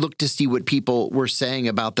looked to see what people were saying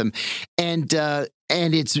about them, and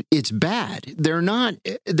it's bad. They're not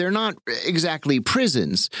exactly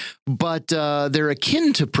prisons, but they're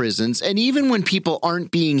akin to prisons. And even when people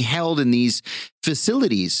aren't being held in these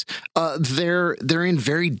facilities, they're in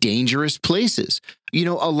very dangerous places. You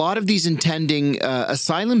know, a lot of these intending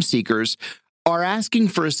asylum seekers are asking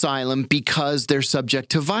for asylum because they're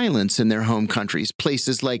subject to violence in their home countries,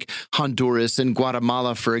 places like Honduras and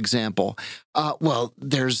Guatemala, for example. Well,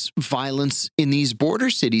 there's violence in these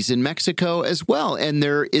border cities in Mexico as well, and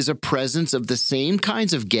there is a presence of the same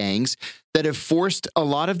kinds of gangs that have forced a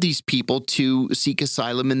lot of these people to seek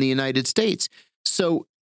asylum in the United States. So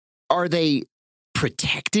are they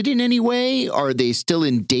protected in any way? Are they still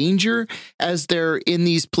in danger as they're in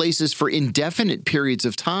these places for indefinite periods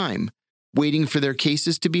of time, waiting for their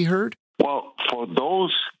cases to be heard? Well, for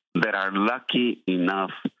those that are lucky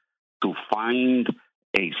enough to find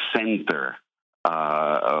a center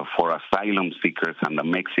for asylum seekers on the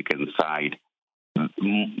Mexican side,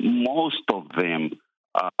 most of them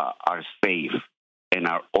are safe and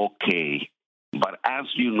are okay. But as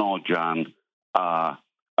you know, John,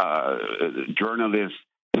 journalists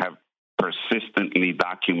have persistently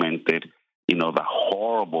documented,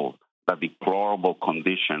 the deplorable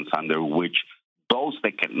conditions under which those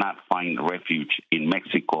that cannot find refuge in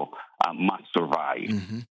Mexico must survive.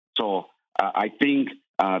 So I think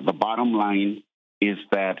the bottom line is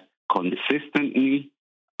that consistently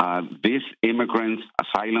these immigrants,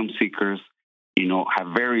 asylum seekers, have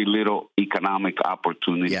very little economic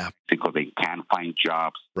opportunity because they can't find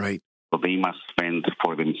jobs. Right. So they must fend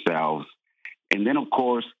for themselves. And then, of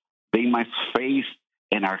course, they must face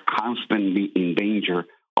and are constantly in danger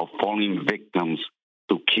of falling victims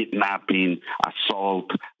to kidnapping, assault,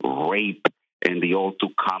 rape, and the all too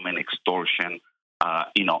common extortion, at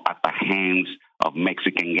the hands of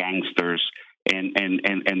Mexican gangsters. And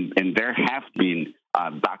there have been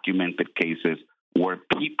documented cases where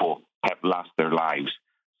people have lost their lives.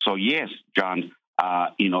 So yes, John,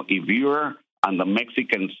 if you're on the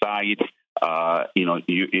Mexican side,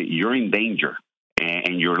 you're in danger,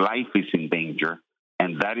 and your life is in danger,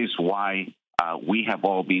 and that is why we have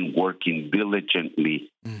all been working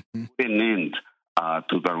diligently to put an end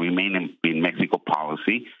to the Remain in Mexico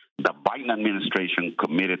policy. The Biden administration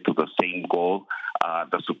committed to the same goal.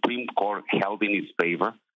 The Supreme Court held in its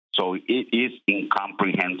favor. So it is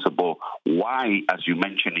incomprehensible why, as you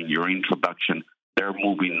mentioned in your introduction, they're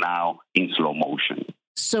moving now in slow motion.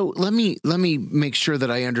 So let me make sure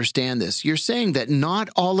that I understand this. You're saying that not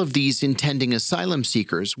all of these intending asylum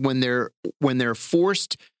seekers, when they're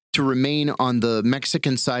forced to remain on the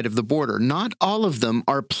Mexican side of the border, not all of them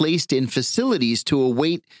are placed in facilities to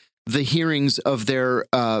await the hearings of their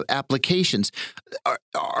applications.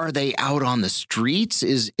 Are they out on the streets?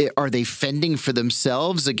 Are they fending for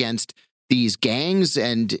themselves against these gangs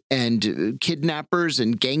and kidnappers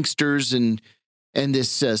and gangsters and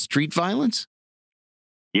this street violence?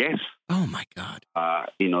 Yes. Oh my God.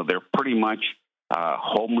 They're pretty much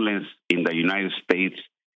homeless in the United States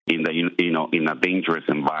in a dangerous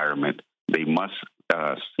environment. They must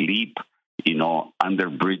sleep, under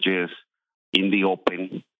bridges in the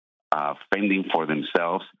open, fending for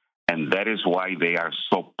themselves, and that is why they are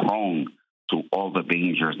so prone to all the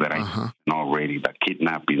dangers that I mentioned already: the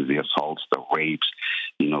kidnappings, the assaults, the rapes,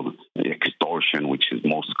 the extortion, which is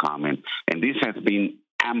most common, and this has been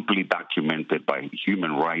amply documented by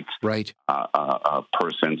human rights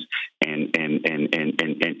persons, and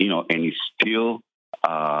it's still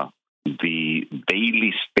the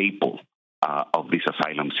daily staple of these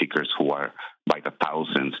asylum seekers who are by the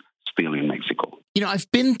thousands still in Mexico. I've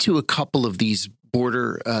been to a couple of these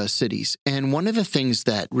border cities, and one of the things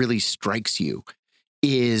that really strikes you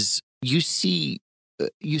is you see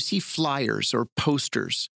flyers or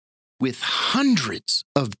posters with hundreds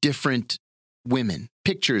of different women,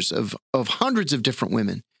 pictures of hundreds of different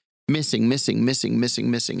women missing,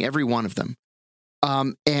 every one of them.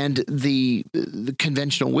 And the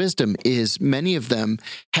conventional wisdom is many of them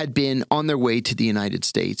had been on their way to the United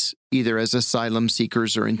States, either as asylum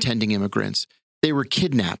seekers or intending immigrants. They were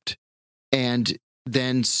kidnapped and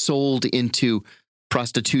then sold into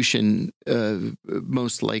prostitution,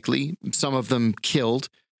 most likely, some of them killed.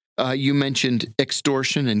 You mentioned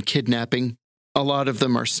extortion and kidnapping. A lot of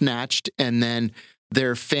them are snatched, and then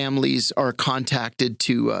their families are contacted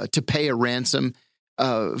to pay a ransom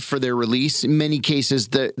for their release. In many cases,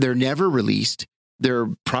 they're never released. They're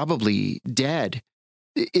probably dead.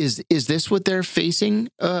 Is this what they're facing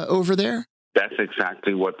over there? That's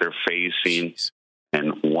exactly what they're facing. Jeez.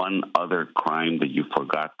 And one other crime that you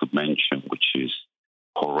forgot to mention, which is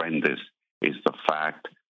horrendous, is the fact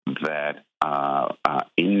that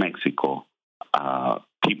in Mexico,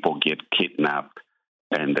 people get kidnapped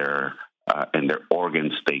and their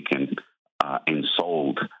organs taken and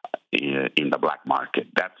sold in the black market.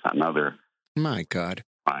 That's another My God.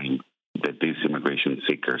 crime that these immigration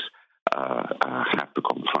seekers have to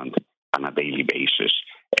confront on a daily basis.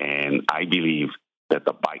 And I believe that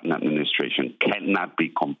the Biden administration cannot be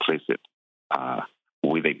complicit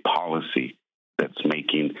with a policy that's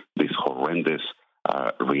making this horrendous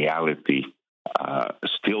reality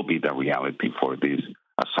still be the reality for these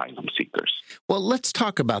asylum seekers. Well, let's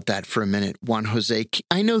talk about that for a minute, Juan Jose.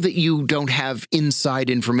 I know that you don't have inside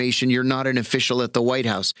information. You're not an official at the White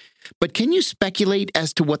House. But can you speculate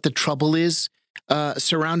as to what the trouble is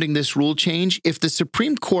surrounding this rule change? If the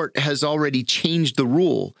Supreme Court has already changed the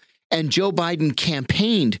rule and Joe Biden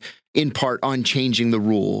campaigned in part on changing the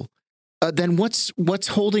rule, then what's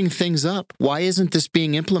holding things up? Why isn't this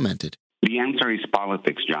being implemented? The answer is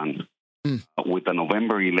politics, John. With the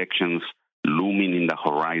November elections looming in the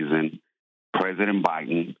horizon, President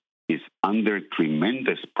Biden is under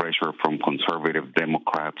tremendous pressure from conservative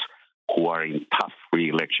Democrats who are in tough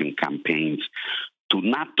re-election campaigns to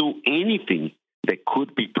not do anything that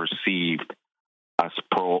could be perceived as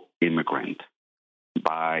pro-immigrant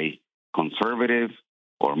by conservative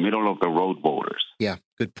or middle-of-the-road voters. Yeah,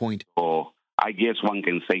 good point. So I guess one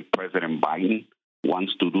can say President Biden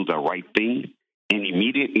wants to do the right thing and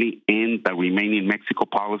immediately end the Remain in Mexico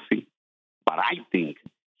policy. But I think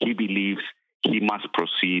he believes he must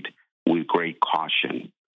proceed with great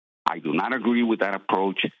caution. I do not agree with that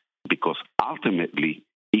approach because ultimately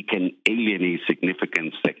it can alienate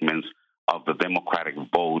significant segments of the Democratic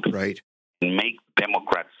vote Right. and make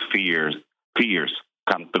Democrats' fears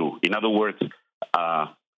come through. In other words,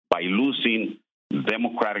 by losing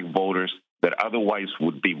Democratic voters that otherwise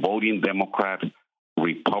would be voting Democrat,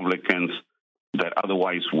 Republicans that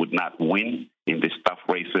otherwise would not win in these tough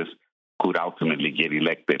races could ultimately get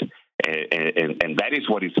elected. And that is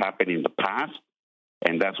what is happening in the past.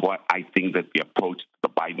 And that's why I think that the approach the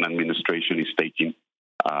Biden administration is taking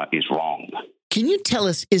is wrong. Can you tell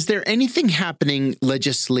us, is there anything happening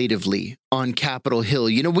legislatively on Capitol Hill?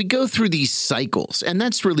 You know, we go through these cycles, and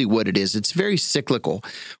that's really what it is. It's very cyclical,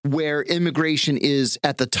 where immigration is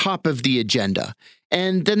at the top of the agenda,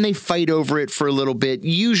 and then they fight over it for a little bit.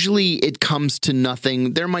 Usually it comes to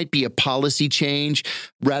nothing. There might be a policy change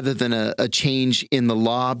rather than a change in the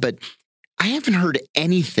law, but I haven't heard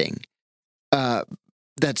anything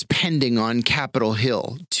that's pending on Capitol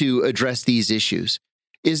Hill to address these issues.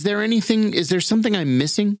 Is there something I'm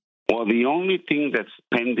missing? Well, the only thing that's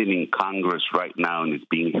pending in Congress right now and is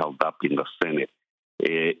being held up in the Senate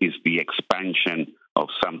is the expansion of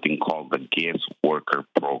something called the guest worker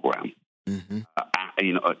program. Mm-hmm.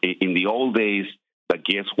 In the old days, the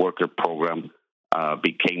guest worker program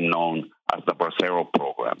became known as the Bracero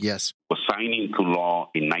program. Yes. It was signed into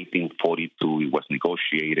law in 1942. It was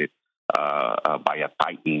negotiated by a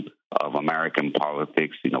titan of American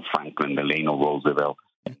politics, Franklin Delano Roosevelt,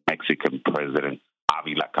 and Mexican President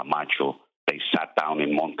Avila Camacho. They sat down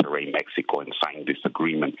in Monterrey, Mexico, and signed this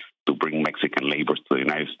agreement to bring Mexican laborers to the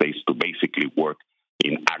United States to basically work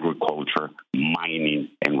in agriculture, mining,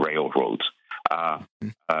 and railroads.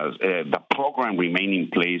 The program remained in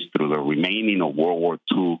place through the remaining of World War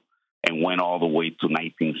II and went all the way to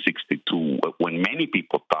 1962, when many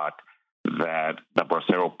people thought that the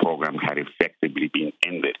Bracero program had effectively been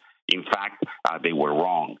ended. In fact, they were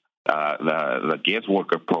wrong. The guest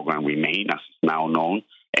worker program remained, as is now known,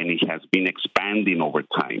 and it has been expanding over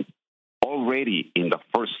time. Already in the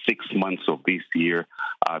first 6 months of this year,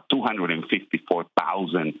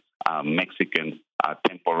 254,000 Mexican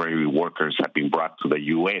temporary workers have been brought to the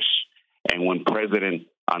U.S. And when President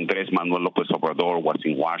Manuel Lopez Obrador was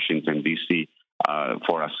in Washington, D.C.,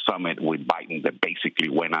 for a summit with Biden that basically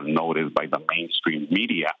went unnoticed by the mainstream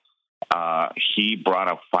media, he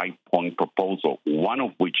brought a 5-point proposal, one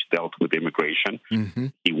of which dealt with immigration. Mm-hmm.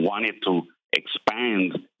 He wanted to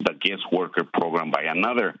expand the guest worker program by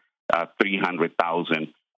another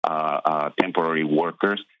 300,000 temporary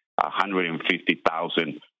workers.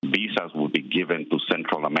 150,000 visas will be given to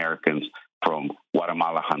Central Americans from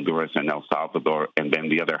Guatemala, Honduras, and El Salvador, and then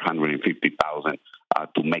the other 150,000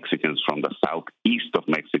 to Mexicans from the southeast of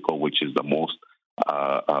Mexico, which is the most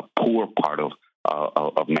poor part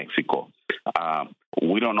of Mexico.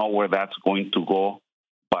 We don't know where that's going to go,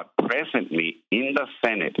 but presently in the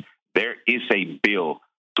Senate, there is a bill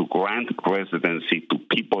to grant residency to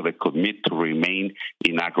people that commit to remain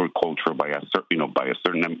in agriculture by a certain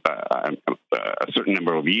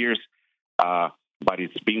number of years. But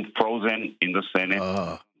it's being frozen in the Senate.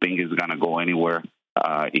 I think it's going to go anywhere.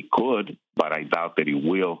 It could, but I doubt that it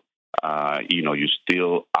will. You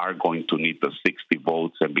still are going to need the 60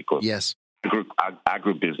 votes, and because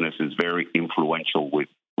agribusiness is very influential with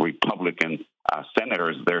Republican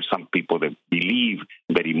senators, there are some people that believe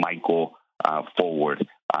that it might go forward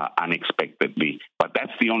unexpectedly. But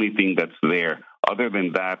that's the only thing that's there. Other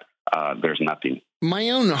than that, there's nothing. My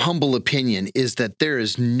own humble opinion is that there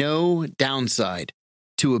is no downside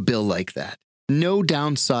to a bill like that. No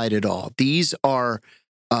downside at all. These are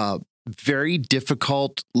very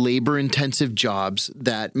difficult, labor-intensive jobs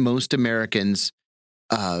that most Americans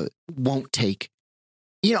won't take.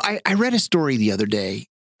 I read a story the other day.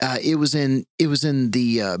 It was in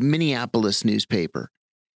the Minneapolis newspaper.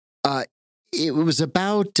 It was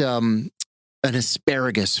about an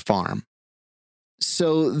asparagus farm.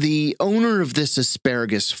 So the owner of this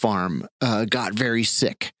asparagus farm got very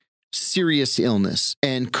sick, serious illness,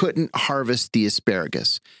 and couldn't harvest the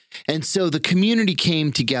asparagus. And so the community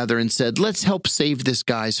came together and said, let's help save this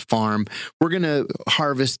guy's farm. We're going to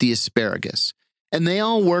harvest the asparagus. And they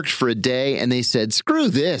all worked for a day, and they said, screw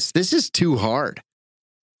this. This is too hard.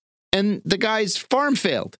 And the guy's farm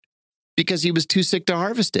failed because he was too sick to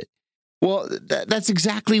harvest it. Well, that's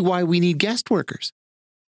exactly why we need guest workers,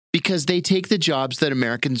 because they take the jobs that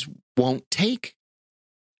Americans won't take.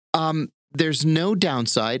 There's no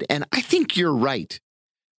downside, and I think you're right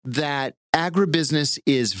that agribusiness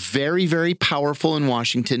is very, very powerful in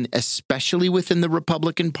Washington, especially within the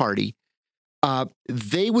Republican Party.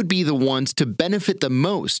 They would be the ones to benefit the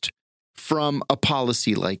most from a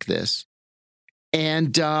policy like this.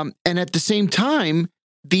 And at the same time,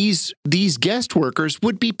 these guest workers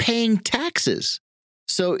would be paying taxes.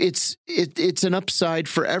 So it's an upside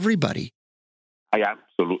for everybody. I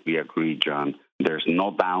absolutely agree, John. There's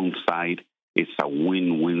no downside. It's a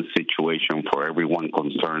win-win situation for everyone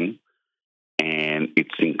concerned. And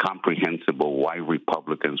it's incomprehensible why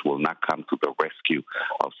Republicans will not come to the rescue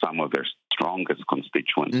of some of their strongest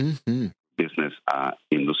constituents, business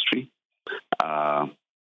industry.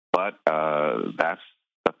 But that's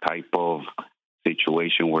the type of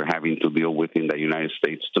situation we're having to deal with in the United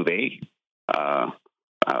States today.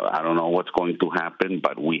 I don't know what's going to happen,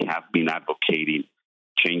 but we have been advocating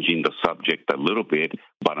changing the subject a little bit,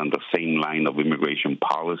 but on the same line of immigration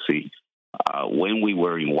policy. When we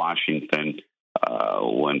were in Washington,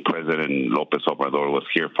 when President Lopez Obrador was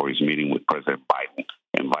here for his meeting with President Biden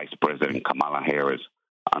and Vice President Kamala Harris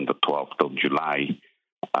on the 12th of July,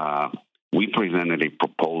 we presented a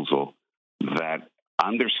proposal that,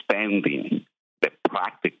 understanding that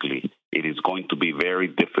practically it is going to be very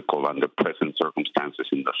difficult under present circumstances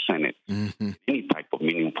in the Senate, any type of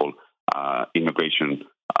meaningful immigration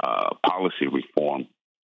policy reform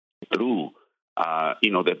through,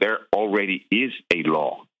 that there already is a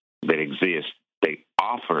law that exists that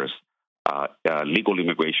offers legal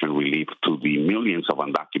immigration relief to the millions of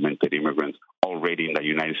undocumented immigrants already in the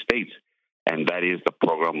United States. And that is the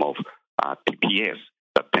program of TPS,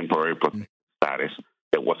 the Temporary Protected Status,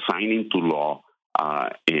 that was signed into law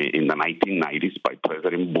in the 1990s by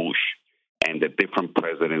President Bush, and the different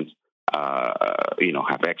presidents,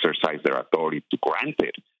 have exercised their authority to grant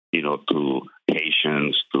it, to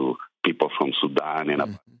Haitians, to people from Sudan, and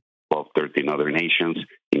about 13 other nations,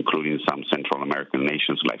 including some Central American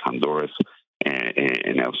nations like Honduras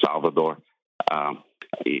and El Salvador.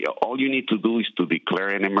 All you need to do is to declare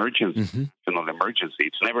an emergency, national emergency.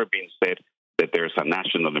 It's never been said that there's a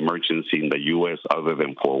national emergency in the U.S. other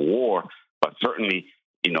than for war, but certainly,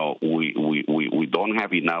 we don't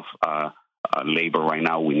have enough labor right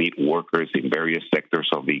now. We need workers in various sectors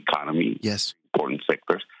of the economy. Yes, important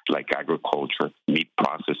sectors like agriculture, meat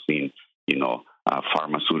processing,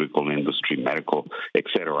 pharmaceutical industry, medical,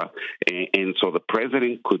 etc. And so the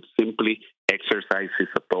president could simply exercise his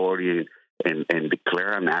authority and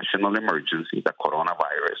declare a national emergency, the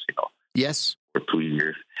coronavirus, yes, for 2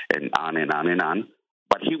 years and on and on and on.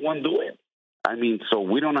 But he won't do it. I mean, so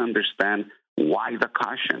we don't understand why the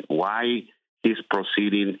caution, why he's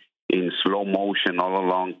proceeding in slow motion all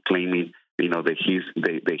along, claiming,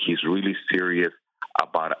 that he's really serious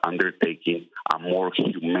about undertaking a more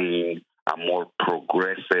humane, a more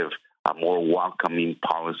progressive, a more welcoming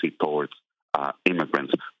policy towards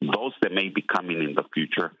immigrants, those that may be coming in the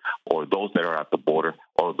future, or those that are at the border,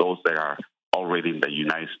 or those that are already in the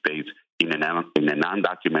United States in an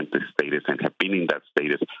undocumented status and have been in that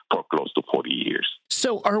status for close to 40 years.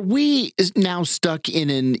 So are we now stuck in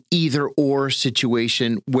an either-or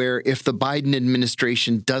situation where if the Biden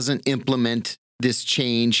administration doesn't implement this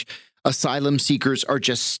change, asylum seekers are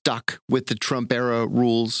just stuck with the Trump-era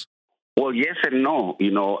rules? Well, yes and no.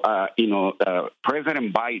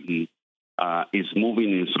 President Biden is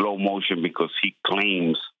moving in slow motion because he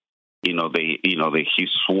claims, he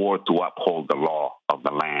swore to uphold the law of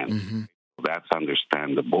the land. Mm-hmm. That's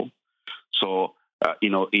understandable. So,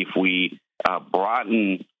 if we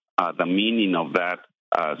broaden the meaning of that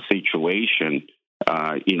situation,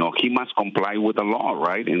 he must comply with the law,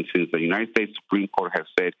 right? And since the United States Supreme Court has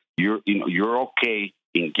said you're okay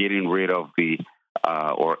in getting rid of the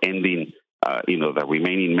or ending, the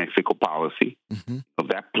remaining Mexico policy, mm-hmm. so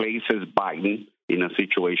that places Biden in a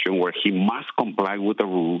situation where he must comply with the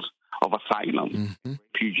rules of asylum, mm-hmm.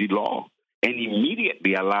 refugee law, and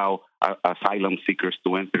immediately allow asylum seekers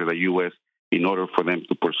to enter the U.S. in order for them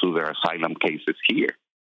to pursue their asylum cases here.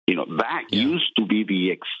 That used to be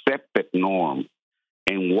the accepted norm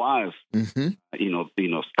and was, mm-hmm.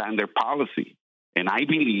 Standard policy. And I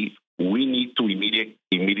believe we need to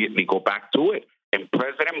immediately go back to it. And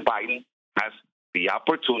President Biden has the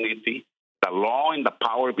opportunity, the law, and the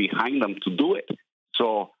power behind them to do it.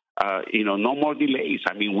 So, no more delays.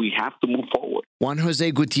 I mean, we have to move forward. Juan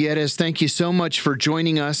Jose Gutierrez, thank you so much for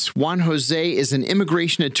joining us. Juan Jose is an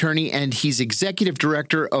immigration attorney, and he's executive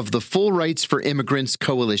director of the Full Rights for Immigrants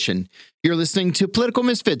Coalition. You're listening to Political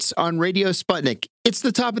Misfits on Radio Sputnik. It's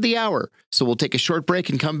the top of the hour, so we'll take a short break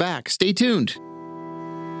and come back. Stay tuned.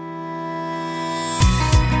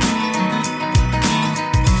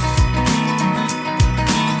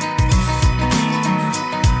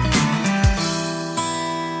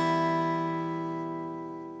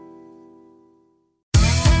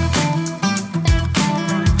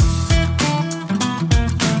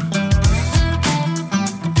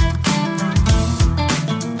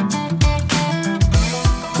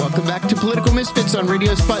 Political Misfits on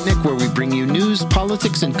Radio Sputnik, where we bring you news,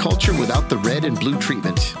 politics, and culture without the red and blue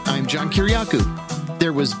treatment. I'm John Kiriakou.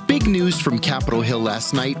 There was big news from Capitol Hill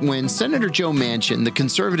last night when Senator Joe Manchin, the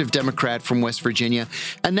conservative Democrat from West Virginia,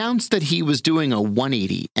 announced that he was doing a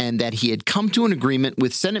 180 and that he had come to an agreement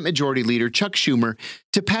with Senate Majority Leader Chuck Schumer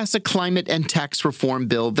to pass a climate and tax reform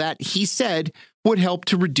bill that he said would help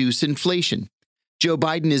to reduce inflation. Joe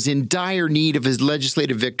Biden is in dire need of his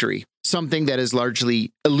legislative victory, something that has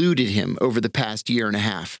largely eluded him over the past year and a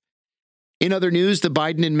half. In other news, the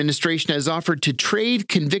Biden administration has offered to trade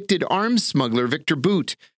convicted arms smuggler Victor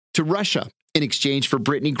Bout to Russia in exchange for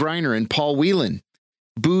Brittany Griner and Paul Whelan.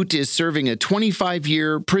 Bout is serving a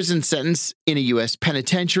 25-year prison sentence in a U.S.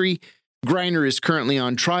 penitentiary. Griner is currently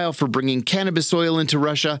on trial for bringing cannabis oil into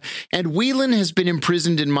Russia, and Whelan has been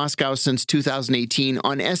imprisoned in Moscow since 2018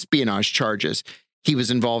 on espionage charges. He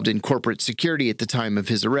was involved in corporate security at the time of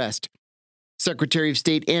his arrest. Secretary of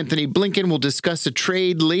State Antony Blinken will discuss a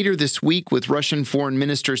trade later this week with Russian Foreign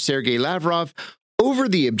Minister Sergei Lavrov over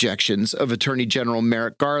the objections of Attorney General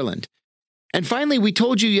Merrick Garland. And finally, we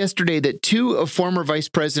told you yesterday that two of former Vice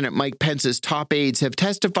President Mike Pence's top aides have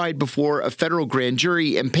testified before a federal grand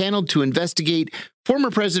jury empaneled to investigate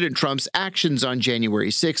former President Trump's actions on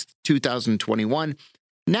January 6, 2021.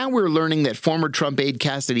 Now we're learning that former Trump aide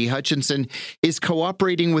Cassidy Hutchinson is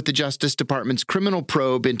cooperating with the Justice Department's criminal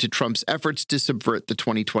probe into Trump's efforts to subvert the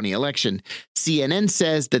 2020 election. CNN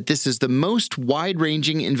says that this is the most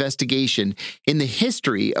wide-ranging investigation in the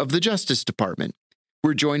history of the Justice Department.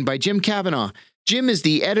 We're joined by Jim Kavanagh. Jim is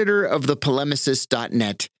the editor of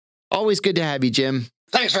thepolemicist.net. Always good to have you, Jim.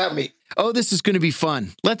 Thanks for having me. Oh, this is going to be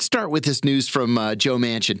fun. Let's start with this news from Joe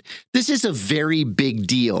Manchin. This is a very big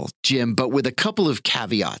deal, Jim, but with a couple of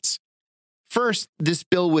caveats. First, this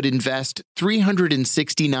bill would invest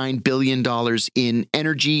 $369 billion in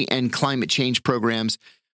energy and climate change programs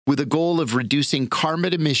with a goal of reducing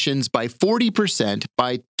carbon emissions by 40%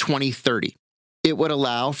 by 2030. It would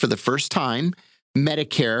allow, for the first time,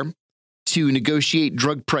 Medicare to negotiate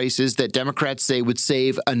drug prices that Democrats say would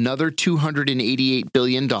save another $288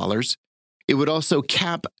 billion. It would also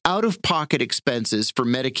cap out-of-pocket expenses for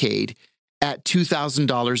Medicaid at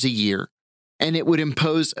 $2,000 a year. And it would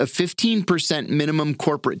impose a 15% minimum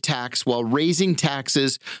corporate tax while raising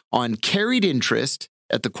taxes on carried interest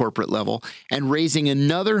at the corporate level and raising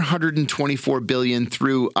another $124 billion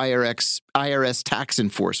through IRS tax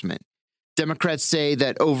enforcement. Democrats say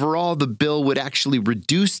that overall the bill would actually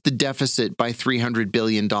reduce the deficit by $300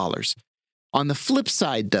 billion. On the flip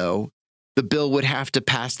side, though, the bill would have to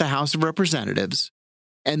pass the House of Representatives,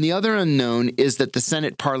 And the other unknown is that the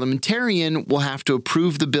Senate parliamentarian will have to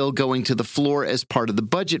approve the bill going to the floor as part of the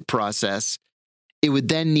budget process. It would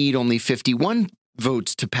then need only 51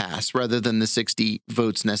 votes to pass rather than the 60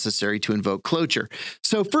 votes necessary to invoke cloture.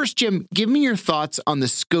 So first, Jim, give me your thoughts on the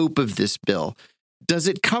scope of this bill. Does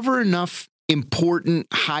it cover enough important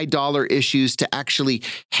high-dollar issues to actually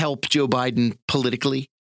help Joe Biden politically?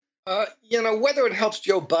 Whether it helps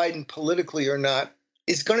Joe Biden politically or not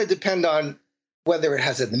is going to depend on whether it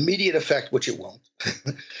has an immediate effect, which it won't.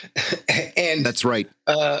 And that's right.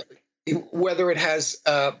 Whether it has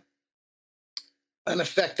an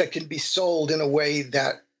effect that can be sold in a way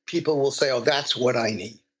that people will say, oh, that's what I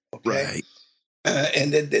need. Okay. Right.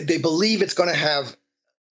 And they believe it's going to have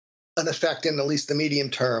an effect in at least the medium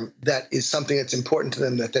term that is something that's important to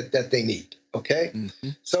them that they need. Okay. Mm-hmm.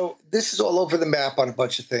 So this is all over the map on a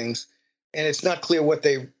bunch of things. And it's not clear what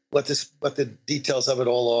the details of it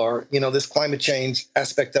all are. This climate change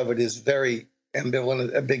aspect of it is very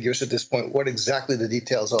ambivalent, ambiguous at this point, what exactly the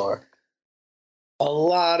details are. A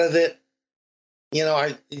lot of it,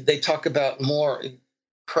 they talk about more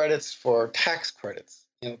credits for tax credits,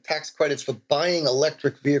 tax credits for buying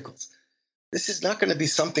electric vehicles. This is not going to be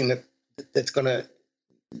something that's going to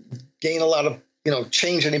gain a lot of,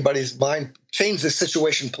 change anybody's mind, change the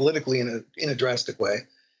situation politically in a drastic way.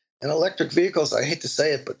 And electric vehicles, I hate to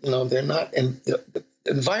say it, but they're not. And the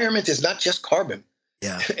environment is not just carbon.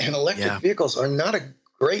 Yeah. And electric vehicles are not a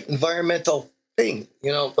great environmental thing.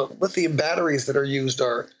 The lithium batteries that are used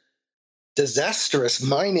are disastrous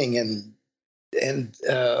mining and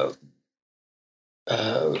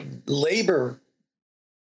labor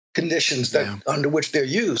conditions under which they're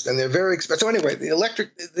used, and they're very expensive. So anyway, the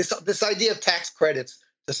electric this idea of tax credits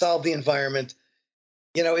to solve the environment,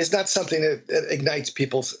 is not something that ignites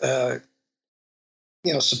people's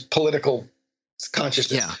political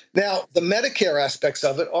consciousness. Yeah. Now, the Medicare aspects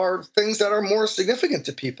of it are things that are more significant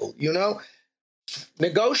to people.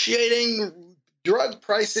 Negotiating drug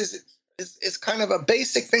prices is kind of a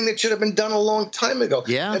basic thing that should have been done a long time ago.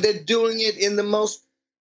 Yeah. And they're doing it in the most,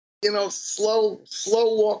 slow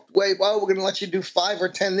walk way. Well, we're going to let you do 5 or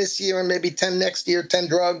 10 this year and maybe 10 next year, 10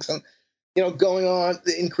 drugs, and, going on,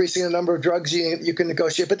 increasing the number of drugs you can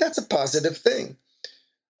negotiate. But that's a positive thing.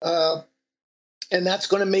 And that's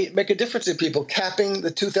going to make a difference in people. Capping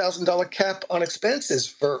the $2,000 cap on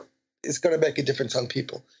expenses is going to make a difference on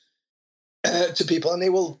people. To people, and they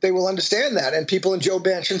will understand that, and people in Joe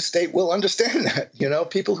Manchin's state will understand that.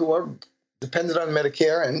 People who are dependent on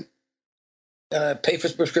Medicare and pay for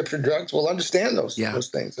prescription drugs will understand those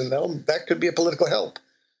things, and that could be a political help.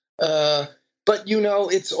 But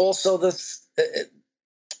it's also the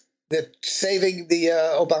saving the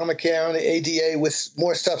Obamacare and the ADA with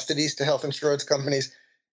more subsidies to health insurance companies.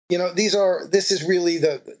 This is really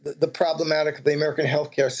the problematic of the American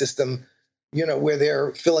healthcare system. Where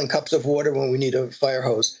they're filling cups of water when we need a fire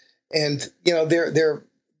hose. And, there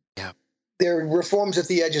are reforms at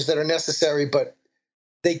the edges that are necessary, but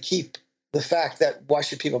they keep the fact that why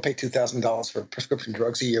should people pay $2,000 for prescription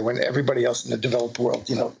drugs a year when everybody else in the developed world,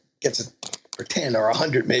 gets it for 10 or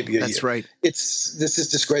 100 maybe a year. That's right. This is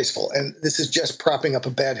disgraceful. And this is just propping up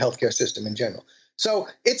a bad healthcare system in general. So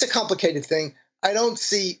it's a complicated thing. I don't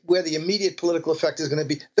see where the immediate political effect is going to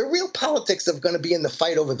be. The real politics are going to be in the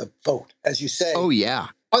fight over the vote, as you say. Oh, yeah.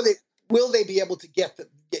 Will they be able to get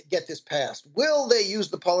this passed? Will they use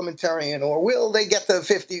the parliamentarian, or will they get the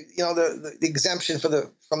 50, the exemption from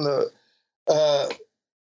the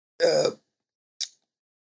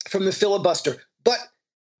filibuster? But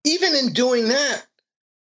even in doing that,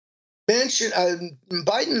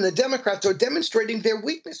 Biden and the Democrats are demonstrating their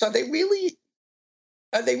weakness. Are they really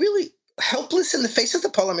helpless in the face of the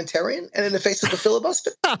parliamentarian and in the face of the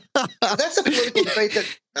filibuster? That's a political debate that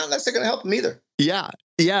not necessarily going to help them either. Yeah,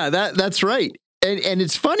 that's right. And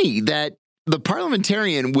it's funny that the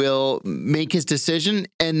parliamentarian will make his decision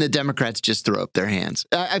and the Democrats just throw up their hands.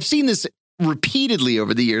 I've seen this repeatedly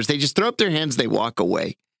over the years. They just throw up their hands, they walk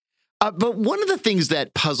away. But one of the things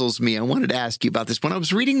that puzzles me, I wanted to ask you about this. When I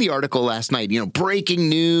was reading the article last night, breaking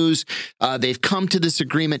news, they've come to this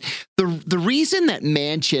agreement. The reason that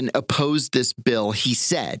Manchin opposed this bill, he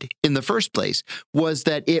said, in the first place, was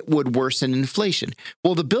that it would worsen inflation.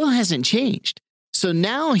 Well, the bill hasn't changed. So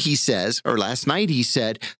now he says, or last night he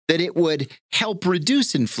said, that it would help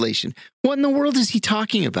reduce inflation. What in the world is he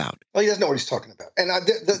talking about? Well, he doesn't know what he's talking about. And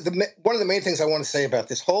one of the main things I want to say about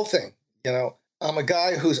this whole thing, I'm a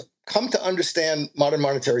guy who's come to understand modern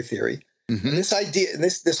monetary theory. Mm-hmm. And this idea,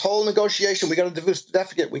 this whole negotiation, we got to reduce the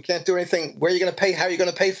deficit. We can't do anything. Where are you going to pay? How are you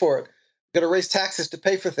going to pay for it? We've got to raise taxes to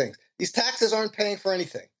pay for things. These taxes aren't paying for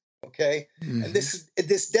anything. Okay. Mm-hmm. And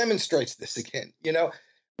this demonstrates this again.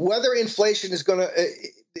 Whether inflation is going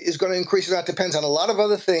to increase or not depends on a lot of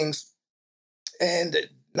other things, and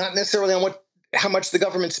not necessarily on how much the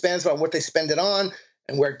government spends, but on what they spend it on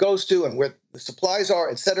and where it goes to and where the supplies are,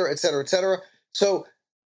 et cetera, et cetera, et cetera. So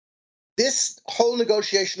this whole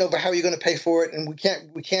negotiation over how you're going to pay for it, and we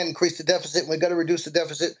can't increase the deficit, and we've got to reduce the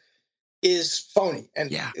deficit, is phony.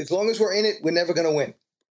 And as long as we're in it, we're never going to win.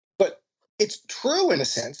 But it's true in a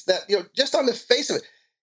sense that, just on the face of it,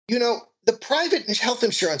 the private health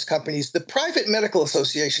insurance companies, the private medical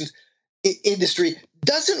associations industry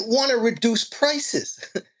doesn't want to reduce prices.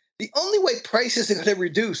 The only way prices are going to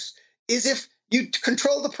reduce is if you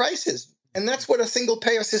control the prices. And that's what a single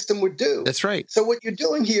payer system would do. That's right. So what you're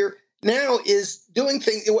doing here now is doing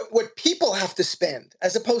things, what people have to spend,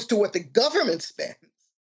 as opposed to what the government spends.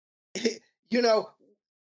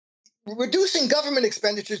 Reducing government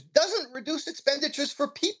expenditures doesn't reduce expenditures for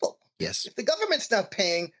people. Yes. If the government's not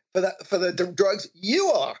paying for the drugs, you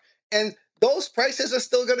are, and those prices are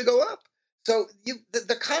still going to go up. So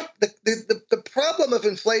the problem of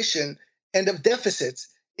inflation and of deficits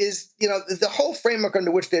is, the whole framework under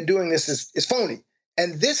which they're doing this is phony.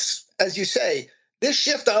 And this, as you say, this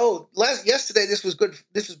shift, yesterday this was good,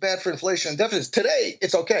 this was bad for inflation and deficits. Today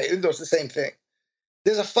it's okay, even though it's the same thing.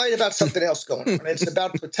 There's a fight about something else going on. It's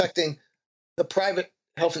about protecting the private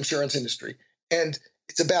health insurance industry. And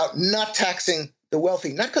it's about not taxing the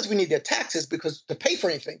wealthy, not because we need their taxes, because to pay for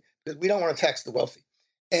anything, because we don't want to tax the wealthy.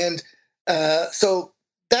 And so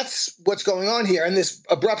that's what's going on here. And this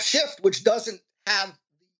abrupt shift, which doesn't have the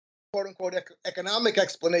quote unquote economic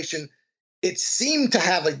explanation it seemed to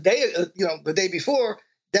have the day before,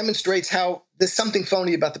 demonstrates how there's something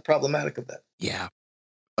phony about the problematic of that. Yeah.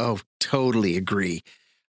 Oh, totally agree.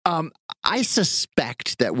 I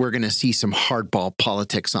suspect that we're going to see some hardball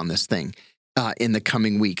politics on this thing in the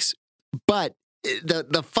coming weeks. But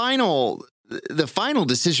the final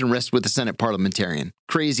decision rests with the Senate parliamentarian,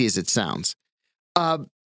 crazy as it sounds.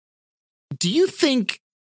 Do you think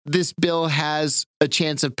this bill has a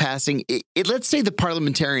chance of passing? Let's say the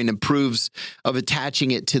parliamentarian approves of attaching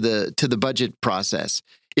it to the budget process.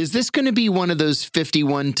 Is this going to be one of those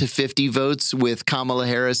 51-50 votes with Kamala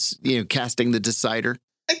Harris, casting the decider?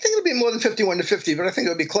 I think it'll be more than 51-50, but I think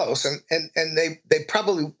it'll be close. And they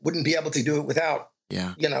probably wouldn't be able to do it without,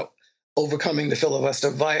 overcoming the filibuster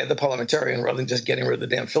via the parliamentarian rather than just getting rid of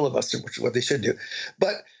the damn filibuster, which is what they should do.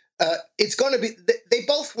 But it's going to be, they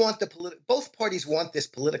both want both parties want this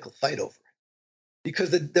political fight over it,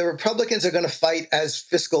 because the Republicans are going to fight as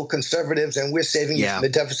fiscal conservatives, and we're saving you from the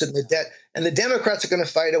deficit and the debt. And the Democrats are going to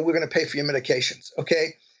fight, we're going to pay for your medications.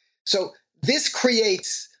 Okay. So this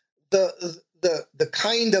creates the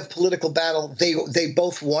kind of political battle they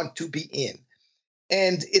both want to be in.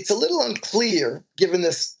 And it's a little unclear, given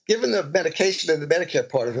the medication and the Medicare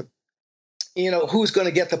part of it, who's going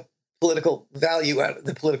to get the political value out of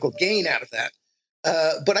the political gain out of that.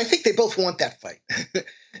 But I think they both want that fight.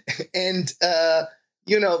 And,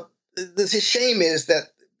 the shame is that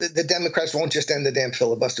the Democrats won't just end the damn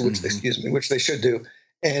filibuster, which they should do.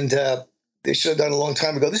 And they should have done a long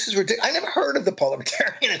time ago. This is ridiculous. I never heard of the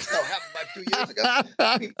parliamentarian until happened about 2 years ago.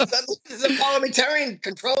 The parliamentarian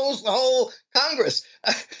controls the whole Congress.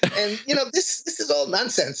 And, this is all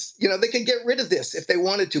nonsense. They can get rid of this if they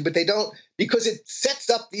wanted to, but they don't, because it sets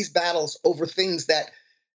up these battles over things that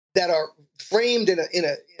are framed in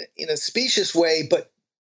a specious way, but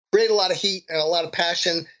create a lot of heat and a lot of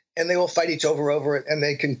passion, and they will fight each other over it, and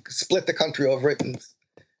they can split the country over it and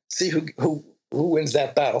see who wins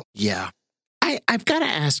that battle. Yeah. I've got to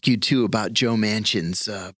ask you, too, about Joe Manchin's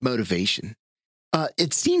motivation.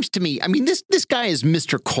 It seems to me, this guy is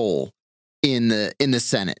Mr. Coal in the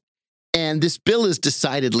Senate, and this bill is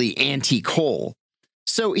decidedly anti-coal.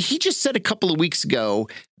 So he just said a couple of weeks ago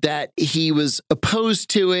that he was opposed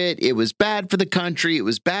to it. It was bad for the country. It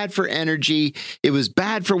was bad for energy. It was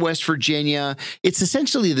bad for West Virginia. It's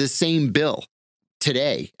essentially the same bill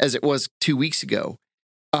today as it was 2 weeks ago.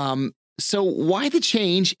 So why the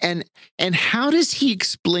change, and how does he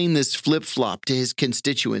explain this flip-flop to his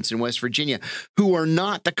constituents in West Virginia, who are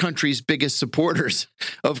not the country's biggest supporters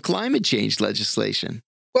of climate change legislation?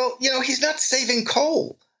 Well, he's not saving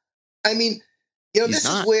coal. This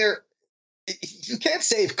is where you can't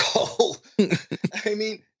save coal.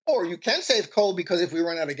 Or you can save coal because if we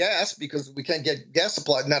run out of gas, because we can't get gas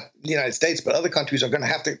supply, not the United States, but other countries are going to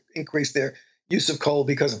have to increase their use of coal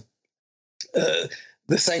because of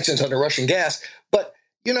the sanctions on the Russian gas. But,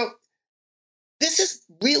 this is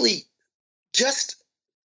really just,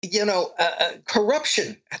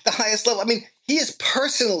 corruption at the highest level. He is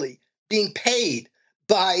personally being paid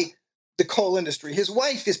by the coal industry. His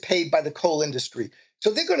wife is paid by the coal industry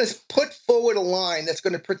So they're going to put forward a line that's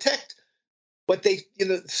going to protect what they,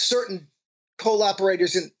 certain coal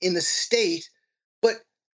operators in the state. But,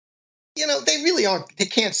 they really aren't, they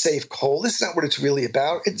can't save coal. This is not what it's really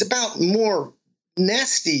about. It's about more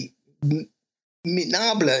nasty,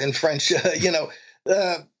 minable in French,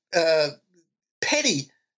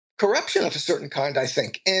 petty corruption of a certain kind, I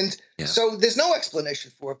think. And so there's no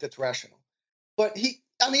explanation for it that's rational. But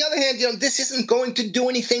on the other hand, this isn't going to do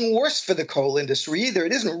anything worse for the coal industry either.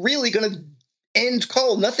 It isn't really going to end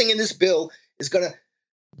coal. Nothing in this bill is going to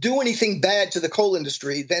do anything bad to the coal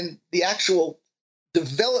industry than the actual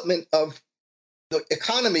development of the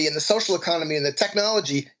economy and the social economy and the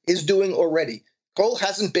technology is doing already. Coal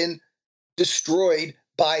hasn't been destroyed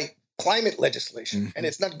by climate legislation, and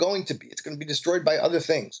it's not going to be. It's going to be destroyed by other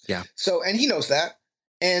things. Yeah. So, and he knows that.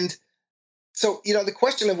 And so, the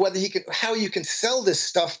question of whether how you can sell this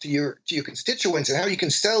stuff to your constituents and how you can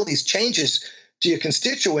sell these changes to your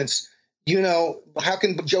constituents, how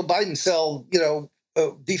can Joe Biden sell,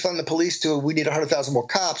 defund the police to we need 100,000 more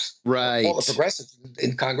cops, right? All the progressives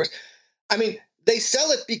in Congress. I mean, they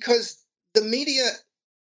sell it because the media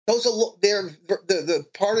goes along. The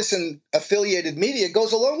partisan affiliated media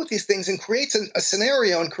goes along with these things and creates a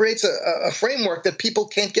scenario and creates a framework that people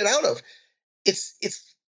can't get out of.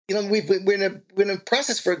 We're in a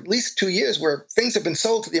process for at least 2 years where things have been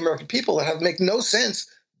sold to the American people that make no sense,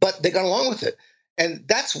 but they got along with it. And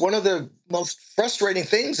that's one of the most frustrating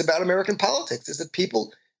things about American politics is that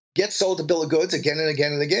people get sold a bill of goods again and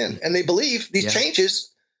again and again. And they believe these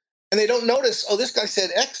changes and they don't notice, this guy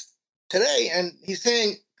said X today and he's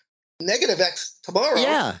saying negative X tomorrow.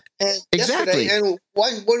 Yeah, and exactly. Yesterday. And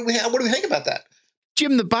what do we think about that?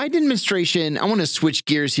 Jim, the Biden administration, I want to switch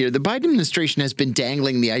gears here. The Biden administration has been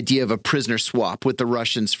dangling the idea of a prisoner swap with the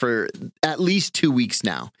Russians for at least 2 weeks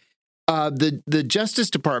now. The Justice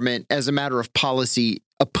Department, as a matter of policy,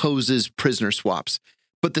 opposes prisoner swaps,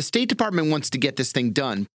 but the State Department wants to get this thing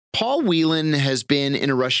done. Paul Whelan has been in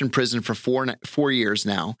a Russian prison for 4 years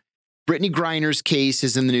now. Brittany Griner's case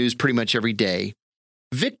is in the news pretty much every day.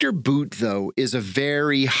 Victor Bout, though, is a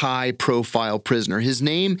very high-profile prisoner. His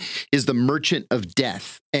name is the Merchant of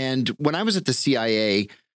Death. And when I was at the CIA,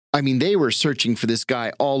 they were searching for this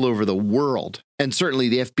guy all over the world. And certainly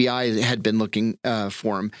the FBI had been looking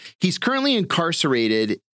for him. He's currently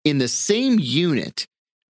incarcerated in the same unit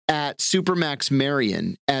at Supermax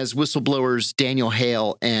Marion as whistleblowers Daniel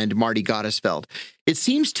Hale and Marty Gottesfeld. It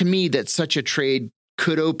seems to me that such a trade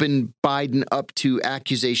could open Biden up to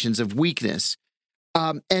accusations of weakness.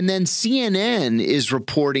 And then CNN is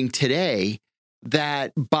reporting today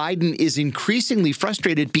that Biden is increasingly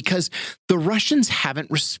frustrated because the Russians haven't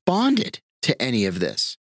responded to any of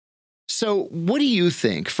this. So what do you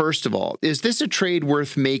think, first of all? Is this a trade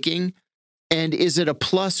worth making? And is it a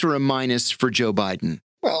plus or a minus for Joe Biden?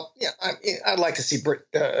 Well, yeah, I'd like to see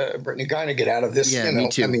Brittany Griner get out of this. Yeah, me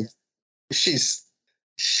too. She's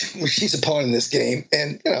a pawn in this game.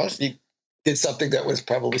 And, she did something that was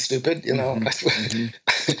probably stupid, I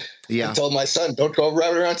told my son, don't go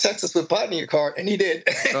riding around Texas with pot in your car, and he did.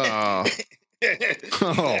 That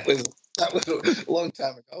was a long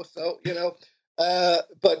time ago. So,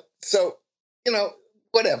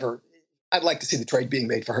 whatever. I'd like to see the trade being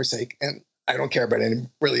made for her sake, and I don't care about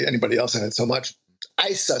anybody else in it so much.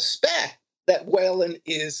 I suspect that Whelan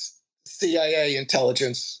is CIA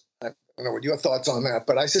intelligence. I don't know what your thoughts on that,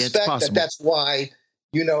 but I suspect that's why,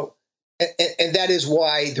 and that is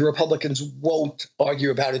why the Republicans won't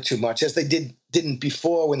argue about it too much, as they didn't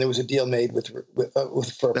before when there was a deal made for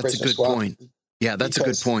a prisoner swap. Point. Yeah, that's a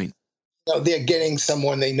good point. They're getting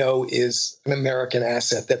someone they know is an American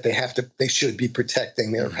asset that they should be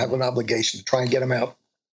protecting. They have an obligation to try and get them out.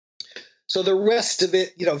 So the rest of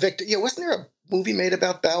it, Victor, wasn't there a movie made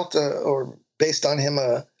about Bout or based on him?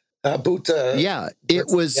 Bout. It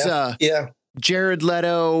was. Jared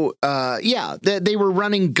Leto, they were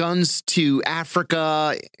running guns to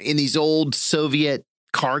Africa in these old Soviet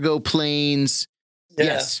cargo planes. Yeah,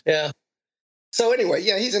 yes. Yeah. So anyway,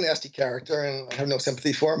 he's a nasty character, and I have no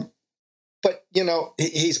sympathy for him. But,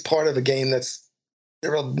 he's part of a game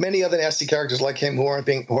there are many other nasty characters like him who aren't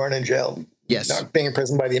in jail. Yes. Not being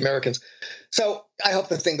imprisoned by the Americans. So I hope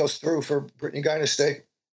the thing goes through for Brittany Griner's sake.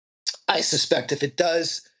 I suspect if it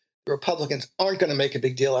does, the Republicans aren't going to make a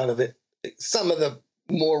big deal out of it. Some of the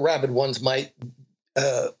more rabid ones might,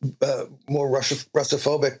 more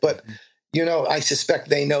Russophobic, but, I suspect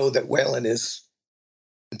they know that Whelan is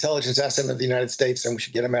intelligence asset of the United States, and we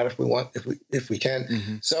should get him out if we can.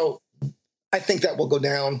 Mm-hmm. So I think that will go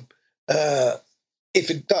down. if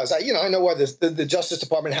it does, I know why the Justice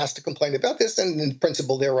Department has to complain about this, and in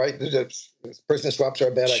principle, they're right. Prisoner swaps are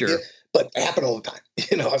a bad idea, but they happen all the time.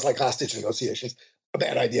 It's like hostage negotiations, a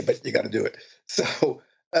bad idea, but you got to do it. So,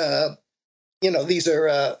 these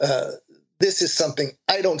are. This is something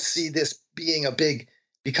I don't see this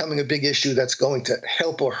becoming a big issue that's going to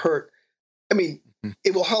help or hurt. I mean,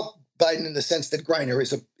 it will help Biden in the sense that Griner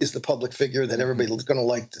is the public figure that everybody's going to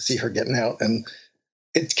like to see her getting out, and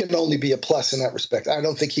it can only be a plus in that respect. I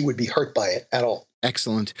don't think he would be hurt by it at all.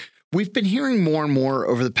 Excellent. We've been hearing more and more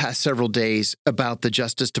over the past several days about the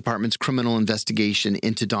Justice Department's criminal investigation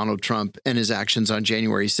into Donald Trump and his actions on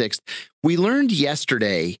January 6th. We learned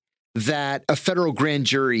yesterday that a federal grand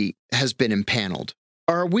jury has been impaneled.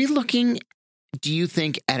 Are we looking, do you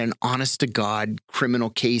think, at an honest-to-God criminal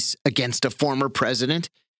case against a former president?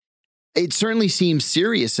 It certainly seems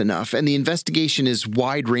serious enough, and the investigation is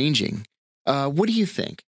wide-ranging. What do you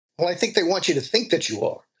think? Well, I think they want you to think that you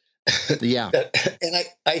are. Yeah. And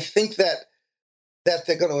I think that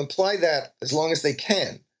they're going to imply that as long as they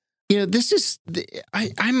can. This is,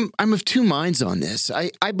 I'm of two minds on this.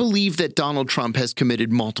 I believe that Donald Trump has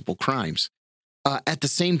committed multiple crimes. At the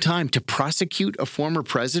same time, to prosecute a former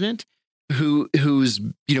president who's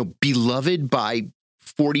beloved by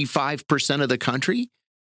 45% of the country,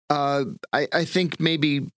 I think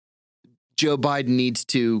maybe Joe Biden needs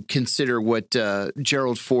to consider what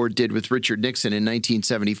Gerald Ford did with Richard Nixon in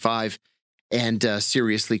 1975 and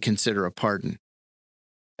seriously consider a pardon.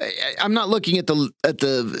 I'm not looking at the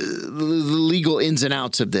legal ins and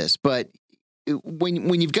outs of this, but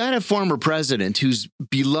when you've got a former president who's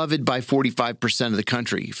beloved by 45% of the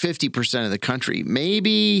country, 50% of the country,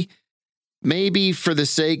 maybe for the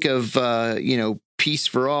sake of peace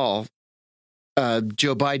for all,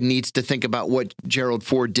 Joe Biden needs to think about what Gerald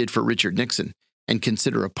Ford did for Richard Nixon and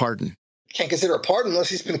consider a pardon. Can't consider a pardon unless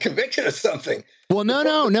he's been convicted of something. Well,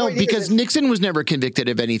 no, because Nixon was never convicted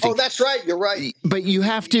of anything. Oh, that's right. You're right. But you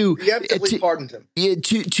have to pardoned him.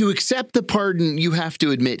 To accept the pardon, you have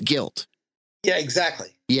to admit guilt. Yeah, exactly.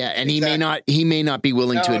 Yeah, and exactly. he may not be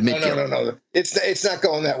willing to admit guilt. No. It's not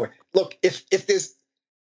going that way. Look, if there's,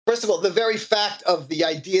 first of all, the very fact of the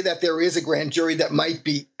idea that there is a grand jury that might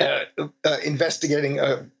be investigating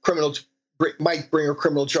might bring a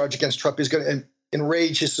criminal charge against Trump is going to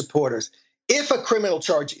enrage his supporters. If a criminal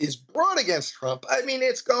charge is brought against Trump, I mean,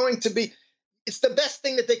 it's the best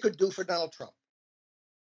thing that they could do for Donald Trump.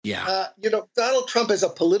 Yeah. Donald Trump as a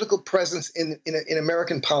political presence in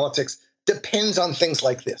American politics depends on things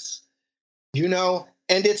like this, and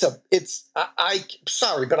I'm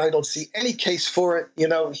sorry, but I don't see any case for it.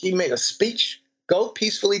 He made a speech, go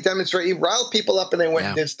peacefully demonstrate. He riled people up and they went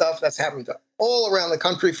and did stuff that's happened all around the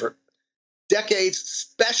country for decades,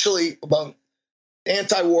 especially among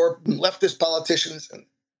anti-war leftist politicians and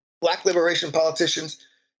black liberation politicians.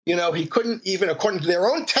 He couldn't even, according to their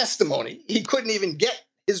own testimony, he couldn't even get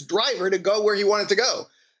his driver to go where he wanted to go.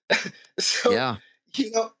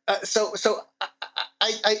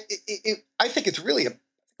 I think it's really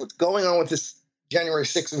what's going on with this January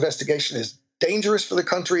 6th investigation is dangerous for the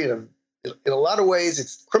country in a lot of ways.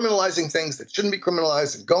 It's criminalizing things that shouldn't be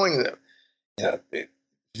criminalized and going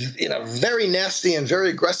in a very nasty and very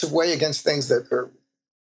aggressive way against things that are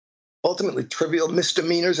ultimately trivial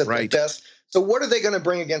misdemeanors at their best. So what are they going to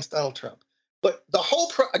bring against Donald Trump? But the whole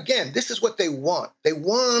again, this is what they want. They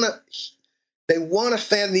want to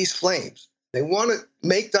fan these flames. They want to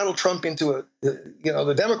make Donald Trump into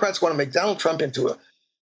the Democrats want to make Donald Trump into a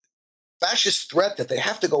fascist threat that they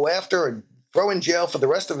have to go after and throw in jail for the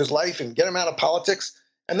rest of his life and get him out of politics.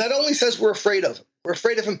 And that only says we're afraid of him. We're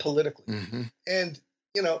afraid of him politically. Mm-hmm. And,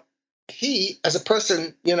 he, as a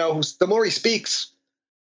person, who's, the more he speaks,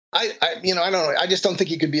 I don't know. I just don't think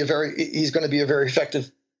he's going to be a very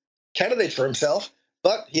effective candidate for himself,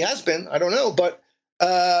 but he has been. I don't know. But,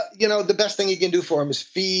 the best thing he can do for him is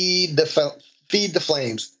feed the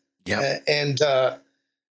flames. Yeah. And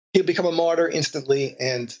he'll become a martyr instantly.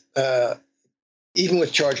 And even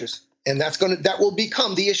with charges. And that will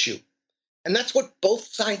become the issue. And that's what both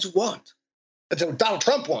sides want. That's what Donald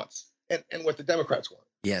Trump wants and what the Democrats want.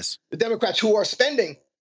 Yes. The Democrats who are spending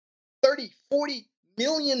 $40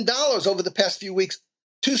 million over the past few weeks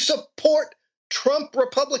to support Trump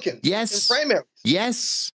Republicans in primaries.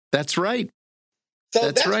 Yes, that's right. So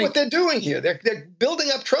that's what they're doing here. They're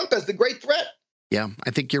building up Trump as the great threat. Yeah,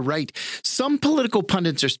 I think you're right. Some political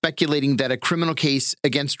pundits are speculating that a criminal case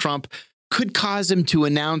against Trump could cause him to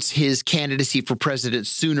announce his candidacy for president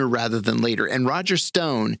sooner rather than later. And Roger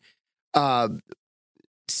Stone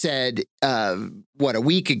said, a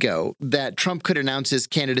week ago, that Trump could announce his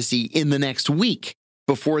candidacy in the next week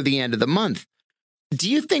before the end of the month. Do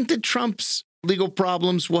you think that Trump's legal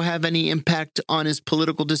problems will have any impact on his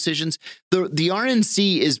political decisions. The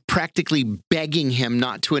RNC is practically begging him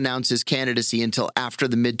not to announce his candidacy until after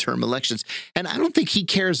the midterm elections. And I don't think he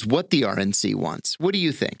cares what the RNC wants. What do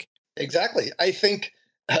you think? Exactly. I think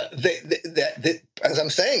that, as I'm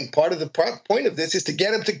saying, part of the point of this is to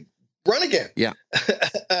get him to run again. Yeah.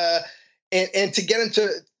 and to get him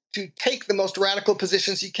to take the most radical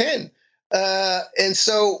positions he can. And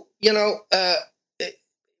so, it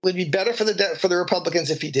would be better for the Republicans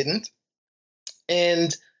if he didn't.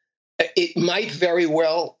 And it might very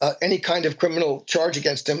well, any kind of criminal charge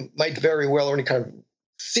against him might very well, or any kind of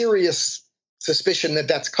serious suspicion that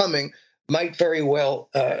that's coming, might very well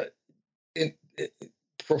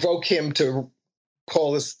provoke him to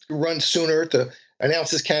run sooner, to announce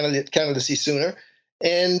his candidacy sooner.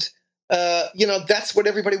 And that's what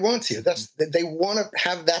everybody wants here. They want to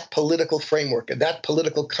have that political framework and that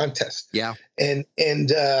political contest. Yeah. And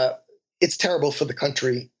it's terrible for the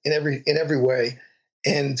country in every way.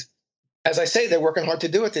 And as I say, they're working hard to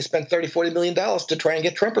do it. They spent $30-40 million to try and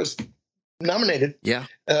get Trumpers nominated. Yeah.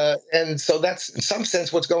 And so that's in some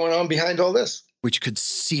sense what's going on behind all this. Which could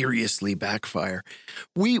seriously backfire.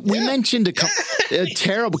 We mentioned a couple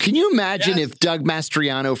terrible. Can you imagine if Doug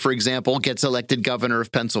Mastriano, for example, gets elected governor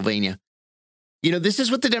of Pennsylvania? This is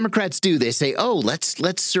what the Democrats do. They say, "Oh,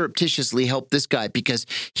 let's surreptitiously help this guy because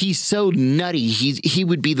he's so nutty. He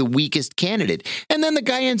would be the weakest candidate." And then the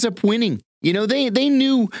guy ends up winning. They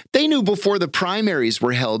knew before the primaries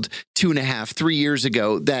were held 2.5-3 years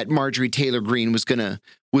ago that Marjorie Taylor Greene was gonna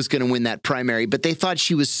win that primary, but they thought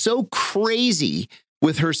she was so crazy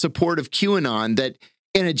with her support of QAnon that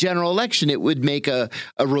in a general election it would make a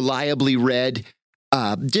reliably red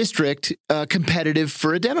district competitive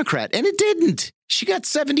for a Democrat, and it didn't. She got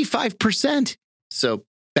 75%. So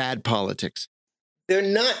bad politics. They're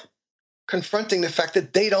not confronting the fact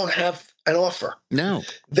that they don't have an offer. No,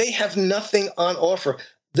 they have nothing on offer.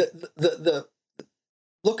 The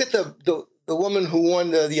look at the woman who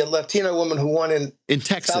won, the Latina woman who won in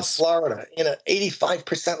Texas, South Florida, in an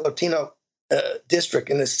 85% Latino district,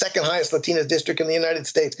 in the second highest Latina district in the United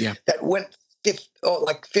States. Yeah. That went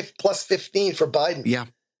plus 15 for Biden. Yeah.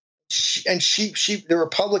 She the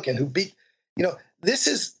Republican who beat, this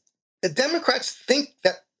is, the Democrats think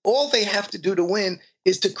that all they have to do to win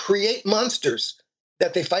is to create monsters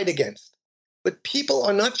that they fight against. But people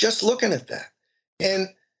are not just looking at that. And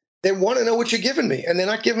they want to know what you're giving me, and they're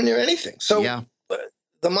not giving you anything. So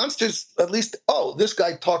the monsters, at least, this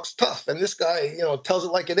guy talks tough, and this guy, tells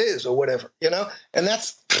it like it is, or whatever, and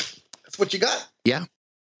that's what you got. Yeah.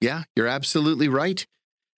 Yeah, you're absolutely right.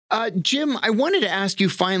 Jim, I wanted to ask you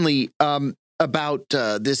finally about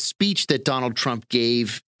this speech that Donald Trump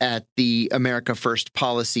gave at the America First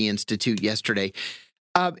Policy Institute yesterday.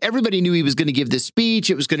 Everybody knew he was going to give this speech.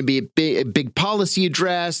 It was going to be a big policy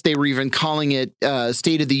address. They were even calling it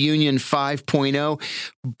State of the Union 5.0.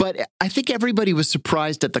 But I think everybody was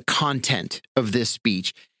surprised at the content of this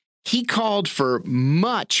speech. He called for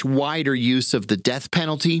much wider use of the death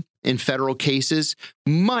penalty in federal cases,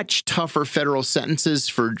 much tougher federal sentences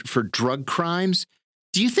for drug crimes.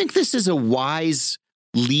 Do you think this is a wise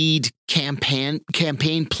lead campaign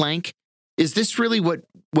plank? Is this really what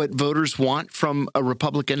voters want from a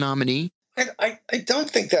Republican nominee? I don't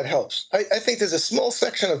think that helps. I think there's a small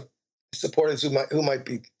section of supporters who might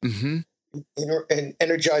be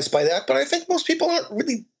energized by that, but I think most people aren't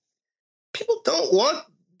really. People don't want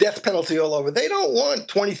death penalty all over. They don't want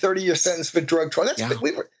 20-30 year sentence for drug trial.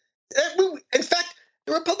 In fact,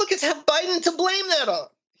 the Republicans have Biden to blame that on.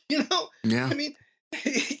 Yeah. I mean,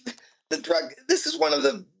 this is one of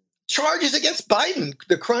the charges against Biden,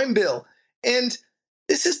 the crime bill. And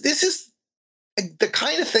this is the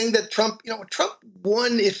kind of thing that Trump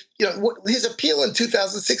won. If his appeal in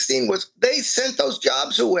 2016 was, they sent those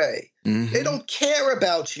jobs away. Mm-hmm. They don't care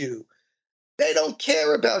about you.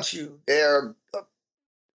 They're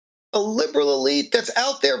a liberal elite that's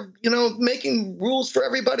out there, making rules for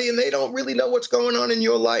everybody, and they don't really know what's going on in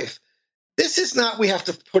your life. This is not, we have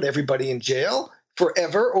to put everybody in jail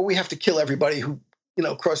forever, or we have to kill everybody who,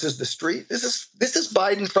 crosses the street. This is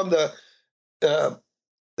Biden from the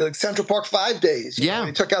Central Park 5 days.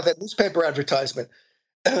 He took out that newspaper advertisement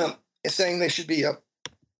saying there should be a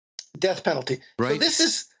death penalty. Right. So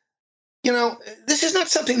this is not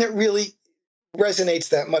something that really resonates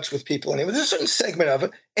that much with people anyway. There's a certain segment of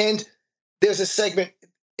it, and there's a segment,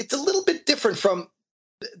 it's a little bit different from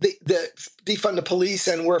the defund the police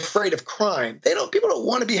and we're afraid of crime. People don't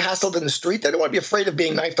want to be hassled in the street. They don't want to be afraid of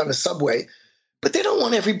being knifed on the subway, but they don't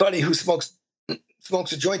want everybody who smokes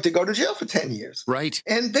a joint to go to jail for 10 years. Right.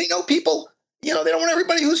 And they know people, they don't want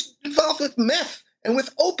everybody who's involved with meth And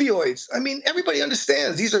with opioids, I mean, everybody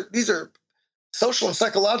understands these are social and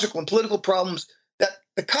psychological and political problems that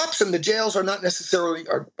the cops and the jails are not necessarily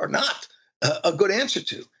are not a good answer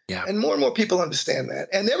to. Yeah. And more people understand that.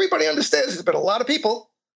 And everybody understands there's been a lot of people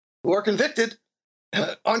who are convicted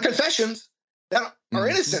on confessions that are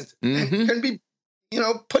innocent and can be,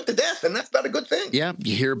 put to death. And that's not a good thing. Yeah,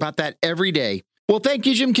 you hear about that every day. Well, thank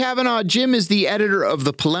you, Jim Kavanagh. Jim is the editor of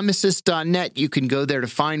thepolemicist.net. You can go there to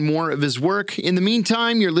find more of his work. In the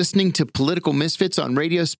meantime, you're listening to Political Misfits on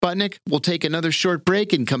Radio Sputnik. We'll take another short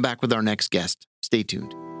break and come back with our next guest. Stay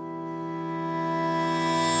tuned.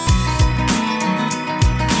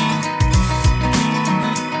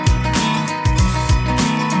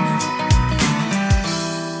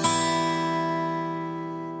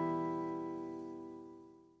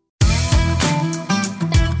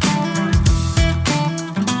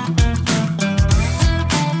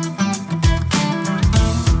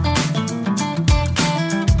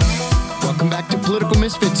 Political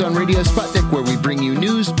Misfits on Radio Sputnik, where we bring you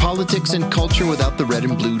news, politics, and culture without the red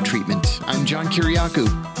and blue treatment. I'm John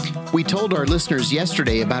Kiriakou. We told our listeners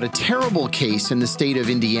yesterday about a terrible case in the state of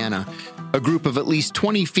Indiana. A group of at least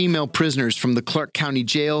 20 female prisoners from the Clark County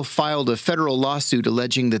Jail filed a federal lawsuit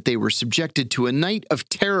alleging that they were subjected to a night of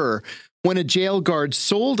terror when a jail guard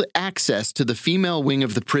sold access to the female wing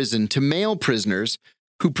of the prison to male prisoners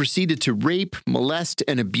who proceeded to rape, molest,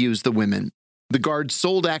 and abuse the women. The guard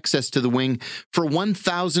sold access to the wing for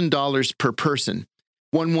 $1,000 per person.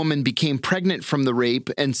 One woman became pregnant from the rape,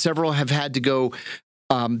 and several have had to go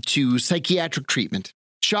to psychiatric treatment.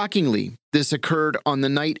 Shockingly, this occurred on the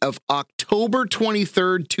night of October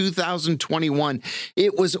 23rd, 2021.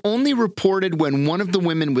 It was only reported when one of the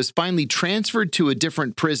women was finally transferred to a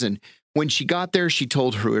different prison. When she got there, she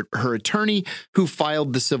told her attorney, who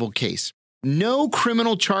filed the civil case. No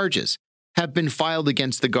criminal charges have been filed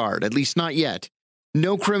against the guard, at least not yet.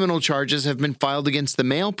 No criminal charges have been filed against the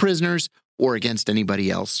male prisoners or against anybody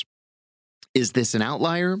else. Is this an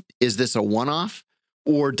outlier? Is this a one-off?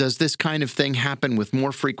 Or does this kind of thing happen with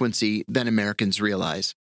more frequency than Americans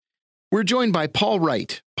realize? We're joined by Paul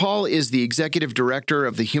Wright. Paul is the executive director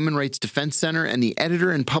of the Human Rights Defense Center and the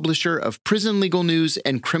editor and publisher of Prison Legal News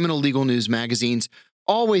and Criminal Legal News magazines.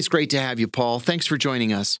 Always great to have you, Paul. Thanks for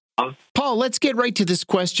joining us. Paul, let's get right to this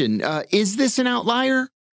question. Is this an outlier?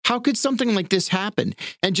 How could something like this happen?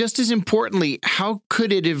 And just as importantly, how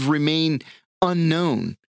could it have remained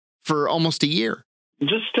unknown for almost a year?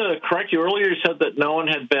 Just to correct you, earlier you said that no one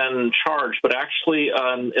had been charged, but actually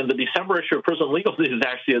in the December issue of Prison Legal News,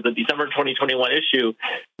 actually the December 2021 issue,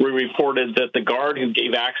 we reported that the guard who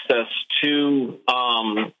gave access to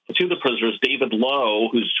the prisoners, David Lowe,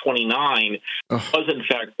 who's 29, was in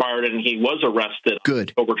fact fired, and he was arrested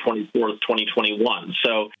October 24th, 2021.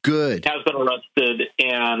 So good. He has been arrested,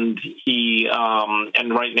 and he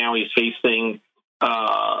and right now he's facing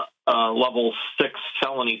level 6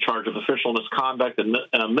 felony charge of official misconduct and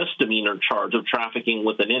a misdemeanor charge of trafficking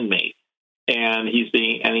with an inmate. And he's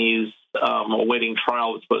awaiting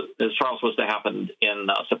trial. His trial is supposed to happen in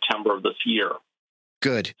September of this year.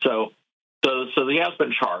 Good. So he has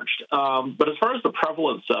been charged. But as far as the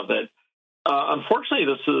prevalence of it, unfortunately,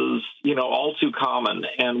 this is all too common.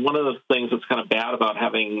 And one of the things that's kind of bad about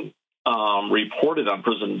having reported on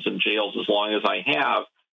prisons and jails as long as I have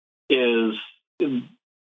is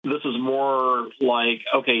this is more like,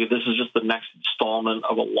 okay, this is just the next installment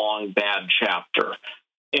of a long, bad chapter.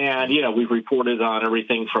 And, we've reported on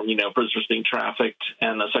everything from, prisoners being trafficked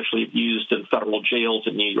and sexually abused in federal jails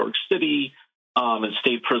in New York City, in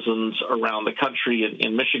state prisons around the country.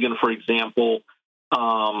 In Michigan, for example,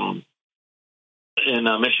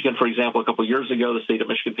 a couple of years ago, the state of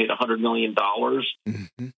Michigan paid $100 million.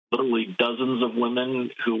 Literally dozens of women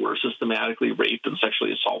who were systematically raped and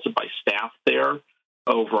sexually assaulted by staff there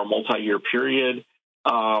over a multi-year period.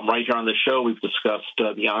 Right here on the show, we've discussed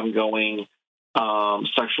the ongoing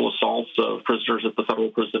sexual assaults of prisoners at the federal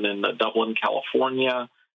prison in Dublin, California.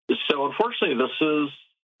 So, unfortunately, this is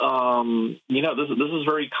this is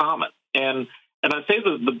very common. And I'd say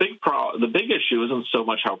the big issue isn't so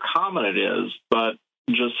much how common it is, but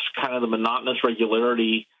just kind of the monotonous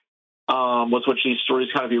regularity with which these stories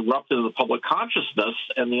kind of erupt into the public consciousness.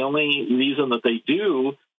 And the only reason that they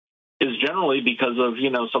do is generally because of,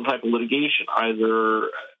 some type of litigation. Either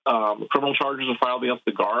criminal charges are filed against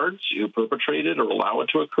the guards who perpetrated or allow it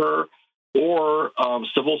to occur, or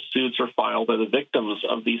civil suits are filed by the victims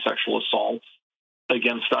of these sexual assaults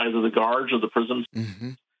against either the guards or the prisons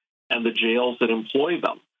and the jails that employ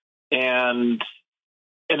them. And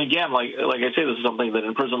again, like I say, this is something that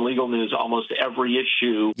in Prison Legal News, almost every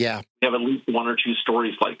issue, we have at least one or two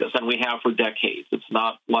stories like this, and we have for decades. It's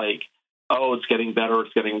not like oh, it's getting better,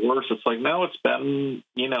 it's getting worse. It's like, no, it's been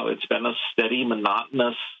a steady,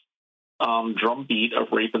 monotonous drumbeat of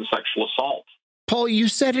rape and sexual assault. Paul, you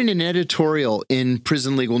said in an editorial in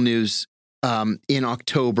Prison Legal News in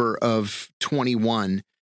October of 21,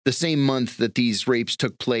 the same month that these rapes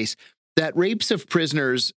took place, that rapes of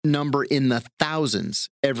prisoners number in the thousands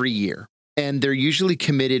every year, and they're usually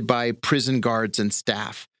committed by prison guards and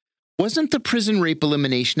staff. Wasn't the Prison Rape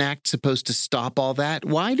Elimination Act supposed to stop all that?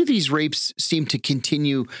 Why do these rapes seem to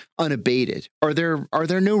continue unabated? Are there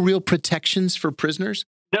no real protections for prisoners?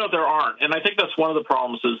 No, there aren't, and I think that's one of the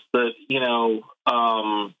problems. Is that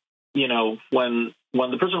when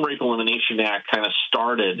the Prison Rape Elimination Act kind of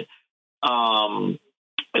started,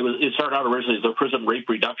 it started out originally as the Prison Rape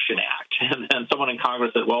Reduction Act, and someone in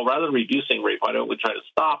Congress said, well, rather than reducing rape, why don't we try to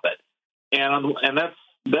stop it? And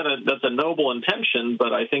that's a noble intention,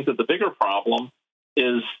 but I think that the bigger problem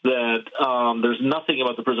is that there's nothing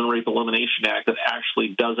about the Prison Rape Elimination Act that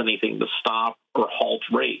actually does anything to stop or halt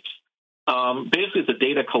rapes. Basically, it's a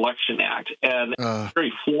data collection act, and a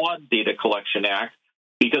very flawed data collection act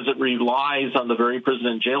because it relies on the very prison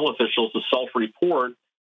and jail officials to self-report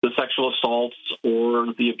the sexual assaults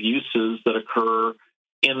or the abuses that occur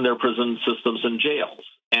in their prison systems and jails.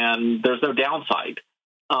 And there's no downside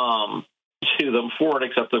to them for it,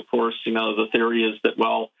 except, of course, the theory is that,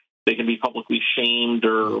 well, they can be publicly shamed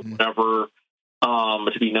or whatever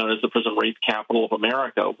to be known as the prison rape capital of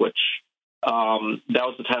America, which that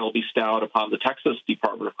was the title bestowed upon the Texas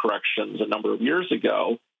Department of Corrections a number of years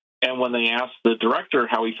ago. And when they asked the director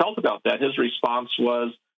how he felt about that, his response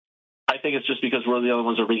was, I think it's just because we're the only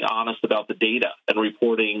ones who are being honest about the data and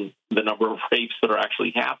reporting the number of rapes that are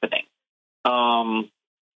actually happening.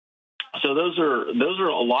 So those are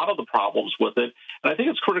a lot of the problems with it. And I think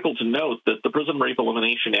it's critical to note that the Prison Rape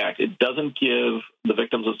Elimination Act, it doesn't give the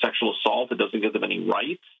victims of sexual assault, it doesn't give them any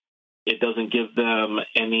rights. It doesn't give them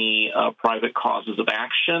any private causes of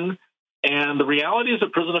action. And the reality is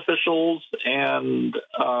that prison officials and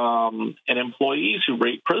employees who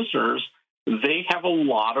rape prisoners, they have a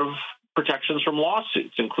lot of protections from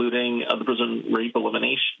lawsuits, including the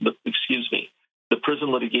the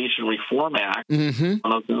Prison Litigation Reform Act,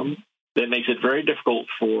 one of them, that makes it very difficult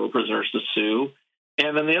for prisoners to sue.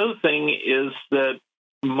 And then the other thing is that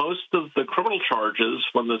most of the criminal charges,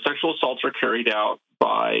 when the sexual assaults are carried out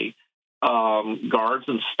by guards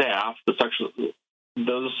and staff,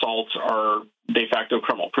 those assaults are de facto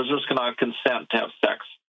criminal. Prisoners cannot consent to have sex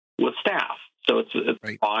with staff. So it's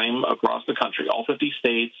a crime across the country. All 50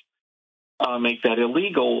 states make that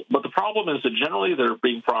illegal. But the problem is that generally they're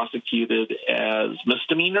being prosecuted as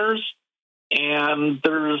misdemeanors, and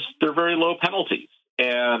they're very low penalties,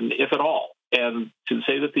 and if at all. And to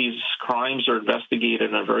say that these crimes are investigated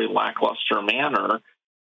in a very lackluster manner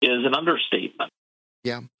is an understatement.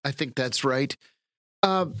 Yeah, I think that's right.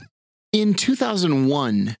 In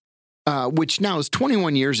 2001, which now is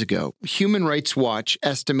 21 years ago, Human Rights Watch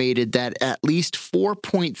estimated that at least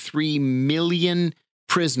 4.3 million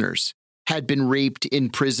prisoners had been raped in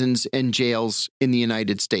prisons and jails in the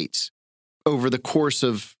United States over the course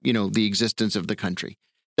of, the existence of the country.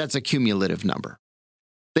 That's a cumulative number.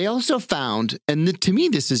 They also found, and to me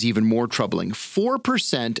this is even more troubling,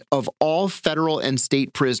 4% of all federal and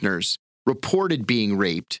state prisoners reported being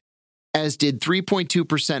raped, as did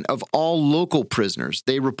 3.2% of all local prisoners.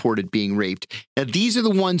 They reported being raped. Now, these are the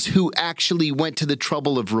ones who actually went to the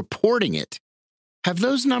trouble of reporting it. Have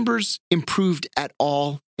those numbers improved at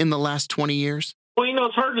all in the last 20 years? Well,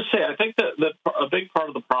 it's hard to say. I think that a big part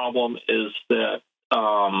of the problem is that,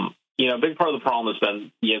 a big part of the problem has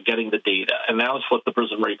been, getting the data. And that was what the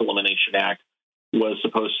Prison Rape Elimination Act was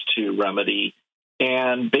supposed to remedy.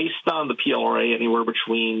 And based on the PLRA, anywhere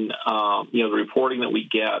between, the reporting that we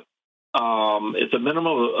get, it's a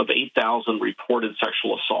minimum of 8,000 reported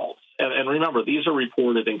sexual assaults. And remember, these are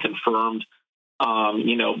reported and confirmed,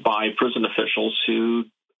 by prison officials who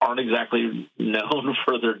aren't exactly known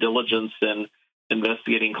for their diligence in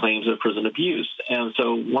investigating claims of prison abuse. And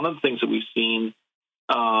so one of the things that we've seen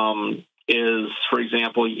is, for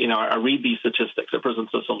example, I read these statistics. The prison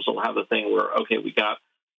systems will have the thing where, okay, we got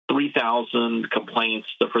 3,000 complaints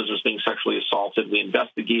of prisoners being sexually assaulted. We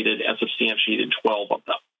investigated and substantiated 12 of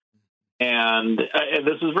them. And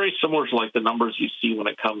this is very similar to like the numbers you see when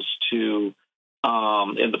it comes to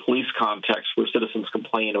in the police context, where citizens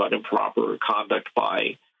complain about improper conduct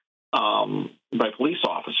by police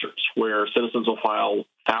officers, where citizens will file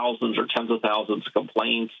thousands or tens of thousands of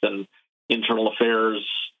complaints, and Internal Affairs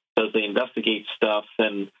says they investigate stuff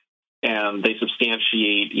and they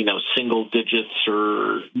substantiate, single digits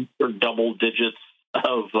or double digits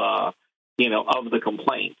of the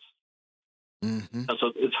complaints. And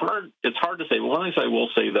so it's hard to say. But one of the things I will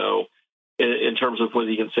say, though, in terms of whether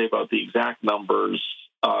you can say about the exact numbers,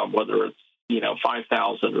 whether it's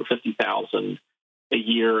 5,000 or 50,000 a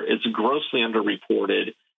year, it's grossly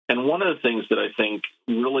underreported. And one of the things that I think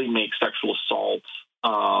really makes sexual assault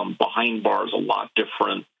behind bars a lot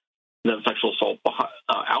different than sexual assault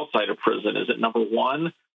outside of prison is that, number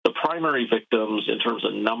one, the primary victims in terms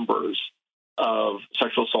of numbers of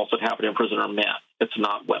sexual assaults that happen in prison are men. It's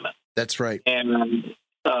not women. That's right. And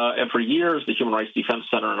for years, the Human Rights Defense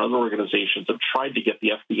Center and other organizations have tried to get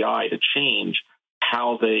the FBI to change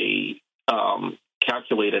how they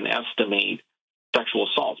calculate and estimate sexual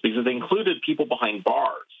assaults, because if they included people behind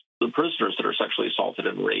bars, the prisoners that are sexually assaulted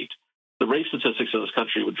and raped, the rape statistics in this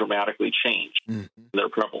country would dramatically change their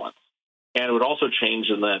prevalence. And it would also change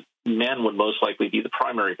in that men would most likely be the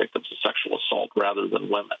primary victims of sexual assault rather than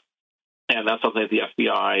women. And that's something that the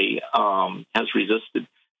FBI has resisted.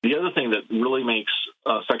 The other thing that really makes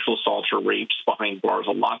sexual assaults or rapes behind bars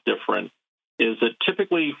a lot different is that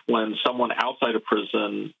typically when someone outside of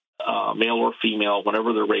prison, male or female,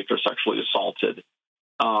 whenever they're raped or sexually assaulted,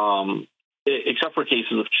 except for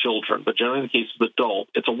cases of children, but generally in the case of adult,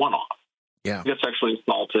 it's a one-off. Yeah. You get sexually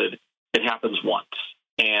assaulted, it happens once,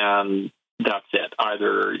 and that's it.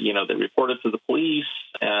 Either, they report it to the police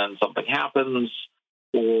and something happens,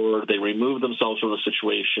 or they remove themselves from the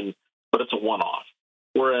situation, but it's a one-off.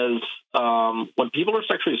 Whereas when people are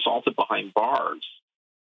sexually assaulted behind bars,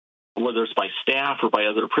 whether it's by staff or by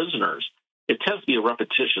other prisoners, it tends to be a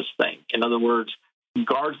repetitious thing. In other words,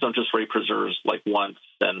 guards don't just rape prisoners like once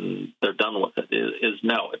and they're done with it.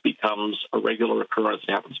 It becomes a regular occurrence.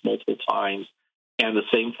 It happens multiple times. And the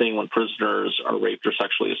same thing when prisoners are raped or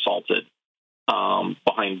sexually assaulted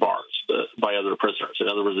behind bars by other prisoners. In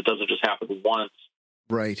other words, it doesn't just happen once.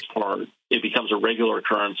 Right. Or it becomes a regular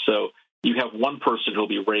occurrence. So you have one person who'll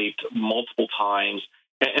be raped multiple times.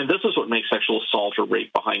 And this is what makes sexual assault or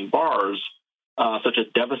rape behind bars such a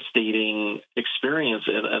devastating experience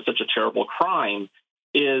and such a terrible crime,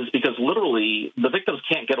 is because literally the victims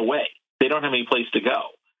can't get away. They don't have any place to go.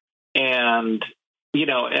 And,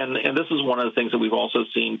 and this is one of the things that we've also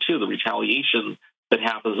seen, too, the retaliation that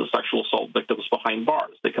happens to sexual assault victims behind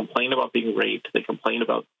bars. They complain about being raped. They complain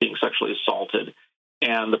about being sexually assaulted.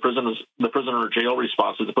 And the prisoner or jail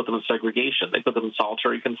response is to put them in segregation. They put them in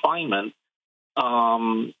solitary confinement,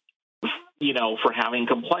 for having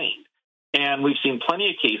complained. And we've seen plenty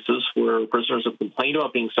of cases where prisoners have complained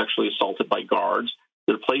about being sexually assaulted by guards.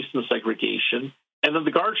 They're placed in segregation, and then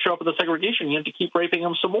the guards show up at the segregation. You have to keep raping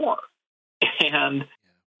them some more. And,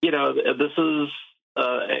 this is,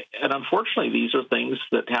 and unfortunately, these are things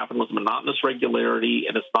that happen with monotonous regularity,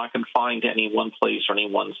 and it's not confined to any one place or any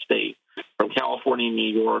one state. From California,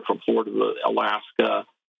 New York, from Florida to Alaska,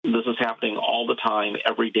 this is happening all the time,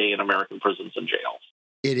 every day in American prisons and jails.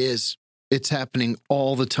 It is. It's happening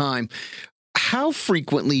all the time. How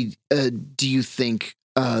frequently do you think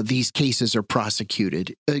these cases are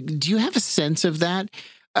prosecuted? Do you have a sense of that?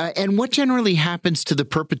 And what generally happens to the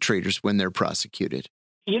perpetrators when they're prosecuted?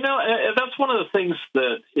 That's one of the things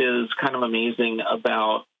that is kind of amazing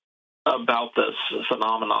about this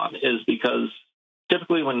phenomenon, is because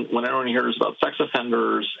typically when everyone hears about sex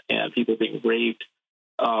offenders and people being raped,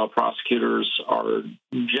 prosecutors are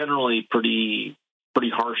generally pretty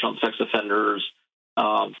harsh on sex offenders.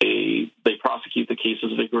 They prosecute the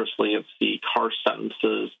cases vigorously and seek harsh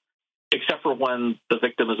sentences, except for when the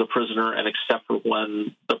victim is a prisoner and except for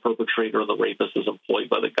when the perpetrator or the rapist is employed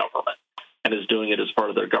by the government and is doing it as part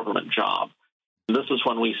of their government job. And this is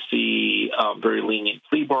when we see very lenient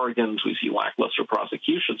plea bargains. We see lackluster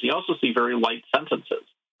prosecutions. You also see very light sentences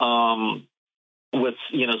with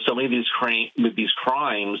so many of these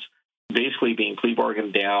crimes basically being plea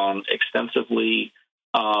bargained down extensively.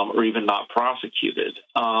 Or even not prosecuted.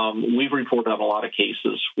 We've reported on a lot of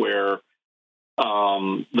cases where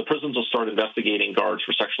the prisons will start investigating guards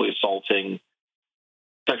for sexually assaulting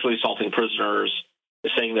prisoners,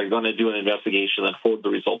 saying they're going to do an investigation and forward the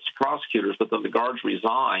results to prosecutors, but then the guards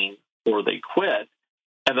resign or they quit,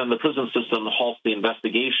 and then the prison system halts the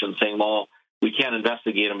investigation, saying, well, we can't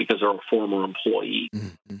investigate them because they're a former employee,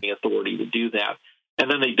 the authority to do that,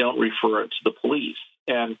 and then they don't refer it to the police.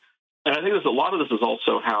 And I think a lot of this is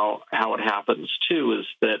also how it happens, too, is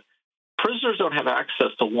that prisoners don't have access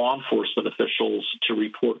to law enforcement officials to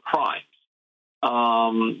report crimes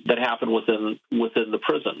that happen within the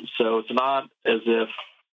prison. So it's not as if,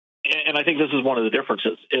 and I think this is one of the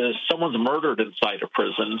differences, is someone's murdered inside a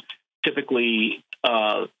prison, typically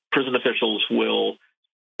prison officials will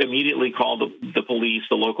immediately call the police,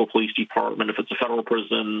 the local police department. If it's a federal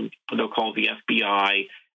prison, they'll call the FBI.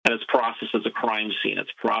 And it's processed as a crime scene. It's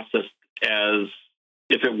processed as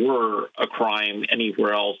if it were a crime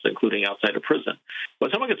anywhere else, including outside of prison.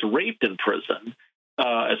 When someone gets raped in prison,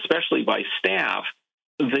 especially by staff,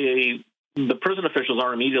 the prison officials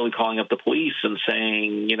aren't immediately calling up the police and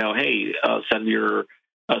saying, hey, send your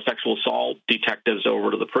sexual assault detectives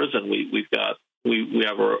over to the prison. We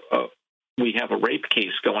have a rape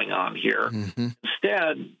case going on here. Mm-hmm.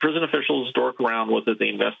 Instead, prison officials dork around with it. They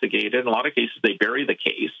investigate it. In a lot of cases, they bury the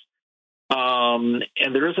case.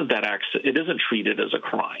 And there isn't that it isn't treated as a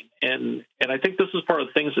crime. And I think this is part of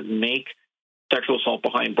the things that make sexual assault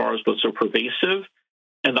behind bars both so pervasive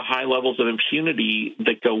and the high levels of impunity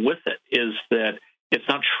that go with it, is that it's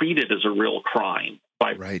not treated as a real crime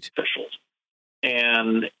by officials.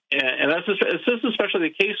 And that's especially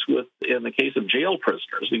the case in the case of jail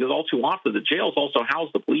prisoners, because all too often the jails also house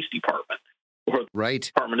the police department, or the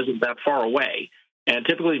department isn't that far away. And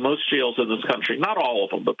typically most jails in this country, not all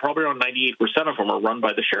of them, but probably around 98% of them, are run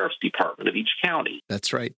by the sheriff's department of each county.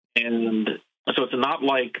 That's right. And so it's not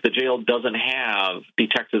like the jail doesn't have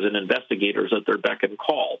detectives and investigators at their beck and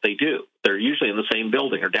call. They do. They're usually in the same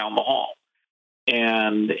building or down the hall.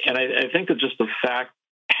 And I think that just the fact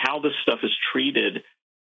how this stuff is treated,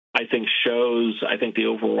 I think shows, the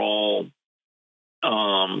overall,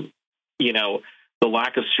 the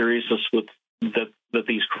lack of seriousness with that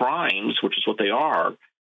these crimes, which is what they are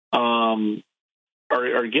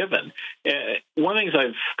given. One of the things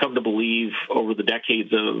I've come to believe over the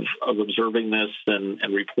decades of observing this and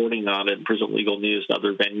reporting on it in Prison Legal News and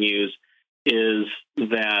other venues is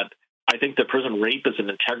that I think that prison rape is an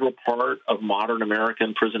integral part of modern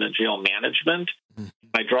American prison and jail management. Mm-hmm.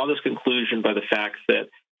 I draw this conclusion by the fact that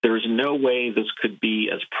there is no way this could be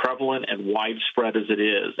as prevalent and widespread as it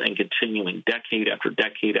is and continuing decade after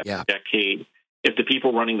decade after decade if the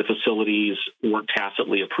people running the facilities weren't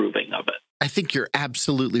tacitly approving of it. I think you're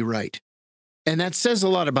absolutely right. And that says a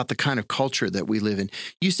lot about the kind of culture that we live in.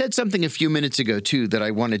 You said something a few minutes ago, too, that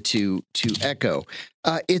I wanted to echo.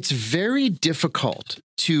 It's very difficult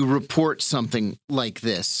to report something like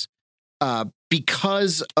this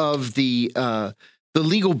because of the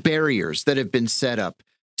legal barriers that have been set up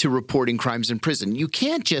to reporting crimes in prison. You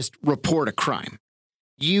can't just report a crime.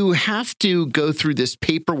 You have to go through this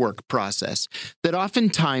paperwork process that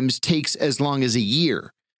oftentimes takes as long as a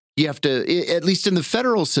year. You have to, at least in the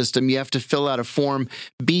federal system, you have to fill out a form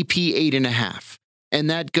BP 8.5, and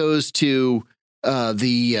that goes to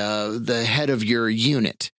the head of your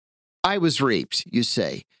unit. I was raped, you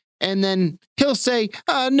say, and then he'll say,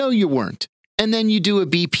 no, you weren't. And then you do a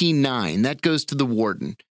BP 9, that goes to the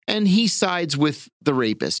warden, and he sides with the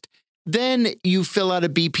rapist. Then you fill out a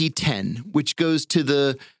BP 10, which goes to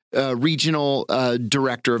the regional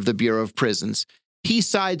director of the Bureau of Prisons. He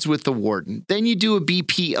sides with the warden. Then you do a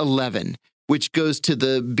BP 11, which goes to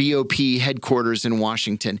the BOP headquarters in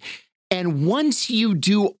Washington. And once you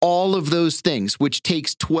do all of those things, which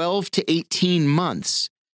takes 12 to 18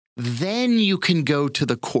 months, then you can go to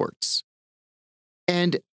the courts.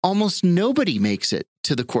 And almost nobody makes it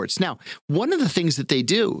to the courts. Now, one of the things that they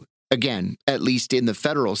do, again, at least in the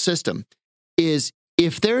federal system, is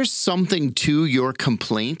if there's something to your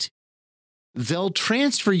complaint, they'll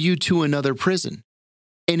transfer you to another prison.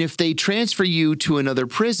 And if they transfer you to another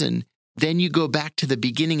prison, then you go back to the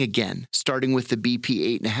beginning again, starting with the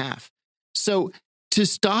BP 8.5. So to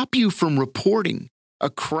stop you from reporting a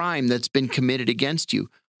crime that's been committed against you,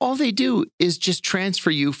 all they do is just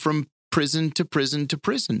transfer you from prison to prison to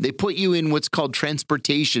prison. They put you in what's called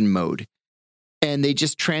transportation mode, and they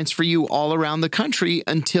just transfer you all around the country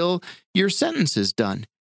until your sentence is done.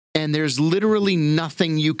 And there's literally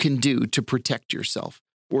nothing you can do to protect yourself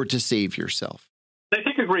or to save yourself. I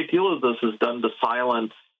think a great deal of this is done to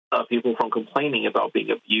silence people from complaining about being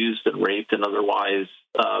abused and raped and otherwise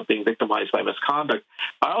being victimized by misconduct.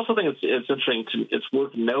 I also think it's interesting. It's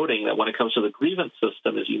worth noting that when it comes to the grievance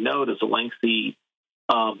system, as you know, it's a lengthy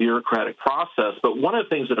bureaucratic process. But one of the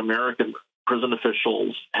things that American prison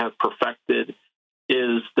officials have perfected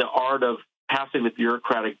is the art of passing the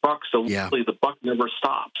bureaucratic buck. So literally the buck never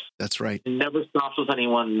stops. That's right. It never stops with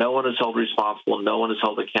anyone. No one is held responsible. No one is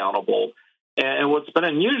held accountable. And what's been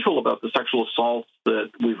unusual about the sexual assaults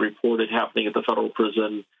that we've reported happening at the federal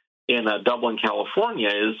prison in Dublin, California,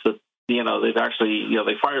 is that, they've actually,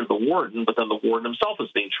 they fired the warden, but then the warden himself is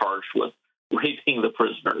being charged with raping the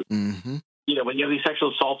prisoners. Mm-hmm. When you have these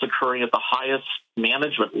sexual assaults occurring at the highest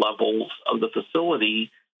management levels of the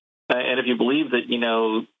facility, and if you believe that,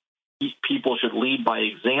 people should lead by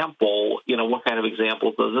example, what kind of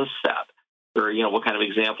example does this set? Or, what kind of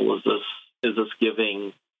example is this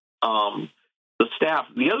giving the staff?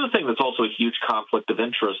 The other thing that's also a huge conflict of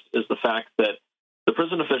interest is the fact that the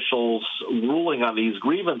prison officials ruling on these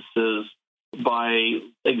grievances by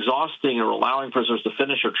exhausting or allowing prisoners to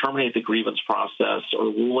finish or terminate the grievance process or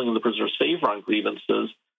ruling in the prisoner's favor on grievances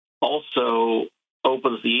also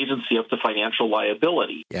opens the agency up to financial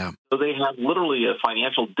liability. Yeah. So they have literally a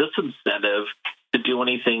financial disincentive to do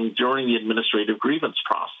anything during the administrative grievance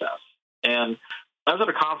process. And I was at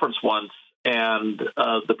a conference once, and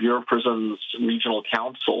the Bureau of Prisons Regional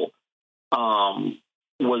Counsel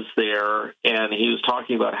was there, and he was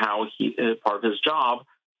talking about how part of his job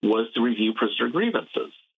was to review prisoner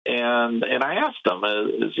grievances. And I asked him,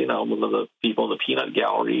 as one of the people in the peanut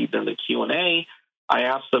gallery during the Q&A, I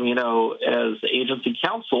asked him, as agency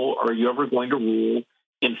counsel, are you ever going to rule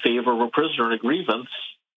in favor of a prisoner in a grievance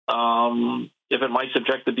if it might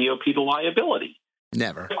subject the BOP to liability?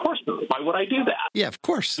 Never. Of course not. Why would I do that? Yeah, of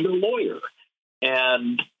course. I'm a lawyer.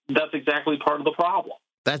 And that's exactly part of the problem.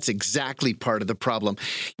 That's exactly part of the problem.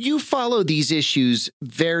 You follow these issues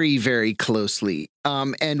very, very closely.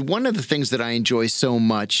 And one of the things that I enjoy so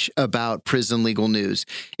much about Prison Legal News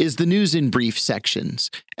is the news in brief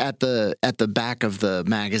sections at the back of the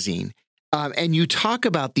magazine. And you talk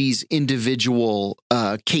about these individual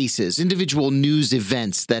cases, individual news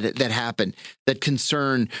events that happen that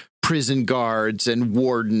concern prison guards and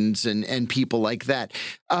wardens and people like that.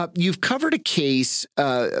 You've covered a case.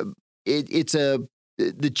 It's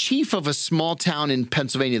the chief of a small town in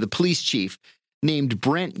Pennsylvania, the police chief named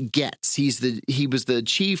Brent Getz. He was the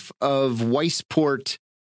chief of Weisport,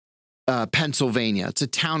 Pennsylvania. It's a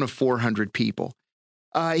town of 400 people.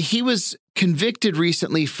 He was convicted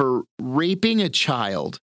recently for raping a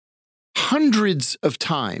child hundreds of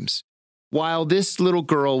times while this little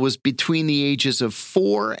girl was between the ages of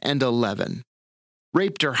 4 and 11.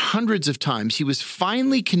 Raped her hundreds of times. He was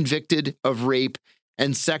finally convicted of rape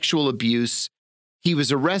and sexual abuse. He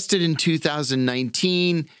was arrested in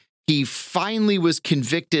 2019. He finally was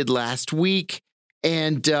convicted last week,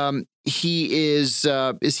 and he is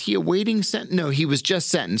he awaiting sentence? No, he was just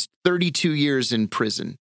sentenced 32 years in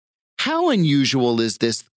prison. How unusual is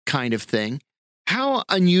this kind of thing? How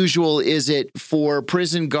unusual is it for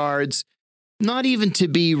prison guards not even to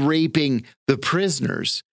be raping the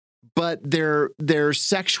prisoners, but they're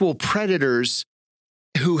sexual predators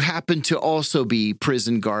who happen to also be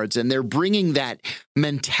prison guards, and they're bringing that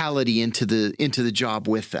mentality into the job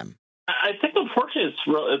with them? I think, unfortunately,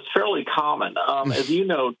 it's fairly common. As you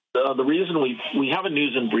know, the reason we have a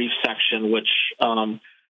news and brief section, which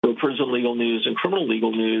for prison legal news and criminal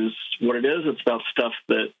legal news, what it is, it's about stuff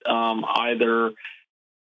that either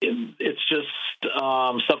it's just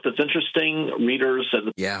stuff that's interesting, readers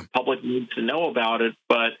and the public need to know about it,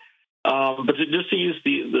 but just to use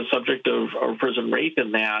the subject of prison rape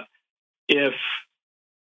in that, if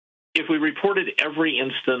we reported every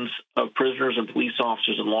instance of prisoners and police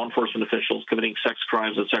officers and law enforcement officials committing sex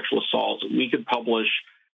crimes and sexual assaults, we could publish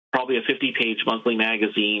probably a 50-page monthly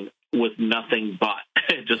magazine with nothing but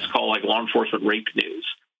just call like law enforcement rape news.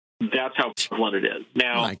 That's how prevalent it is.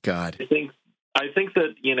 Now, my God. I think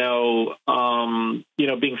that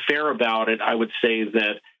being fair about it, I would say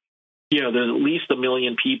that there's at least 1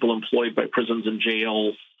 million people employed by prisons and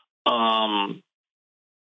jails.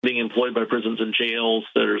 Being employed by prisons and jails,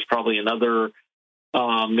 there's probably another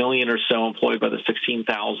million or so employed by the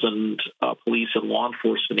 16,000 police and law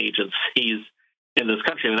enforcement agencies in this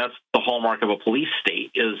country. And that's the hallmark of a police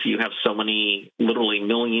state, is you have so many, literally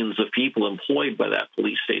millions of people employed by that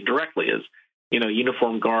police state directly as,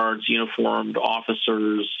 uniformed guards, uniformed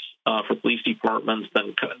officers for police departments,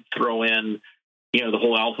 then throw in, the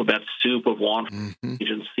whole alphabet soup of law enforcement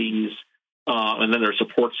agencies, and then there's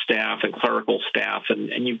support staff and clerical staff,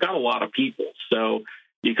 and you've got a lot of people. So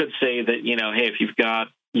you could say that, hey, if you've got,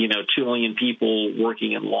 2 million people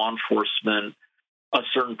working in law enforcement, a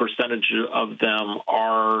certain percentage of them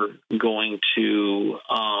are going to,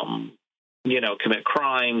 commit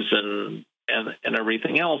crimes and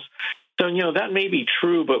everything else. So, that may be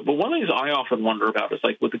true, but one of the things I often wonder about is,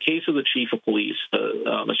 like, with the case of the chief of police,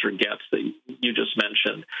 Mr. Getz, that you just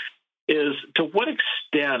mentioned, is to what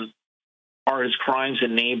extent are his crimes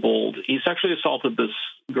enabled? He sexually assaulted this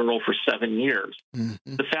girl for 7 years.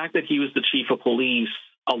 Mm-hmm. The fact that he was the chief of police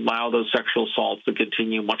allowed those sexual assaults to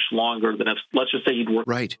continue much longer than if, let's just say, he'd worked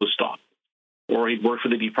for the post office, or he'd worked for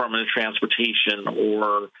the Department of Transportation,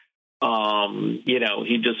 or,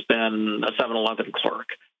 he'd just been a 7-Eleven clerk.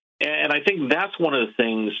 And I think that's one of the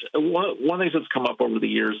things, one of the things that's come up over the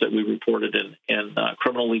years that we reported in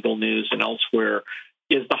criminal legal news and elsewhere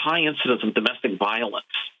is the high incidence of domestic violence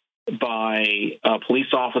by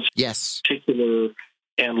police officers in particular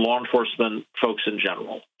and law enforcement folks in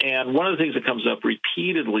general. And one of the things that comes up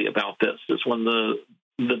repeatedly about this is when the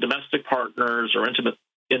the domestic partners or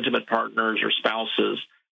intimate partners or spouses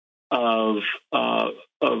of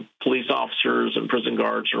police officers and prison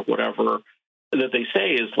guards or whatever that they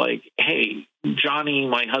say is like, hey, Johnny,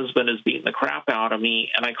 my husband, is beating the crap out of me,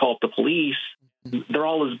 and I call up the police. They're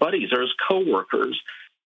all his buddies. They're his coworkers.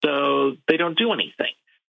 So they don't do anything.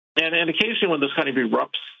 And occasionally when this kind of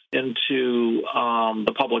erupts into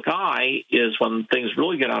the public eye is when things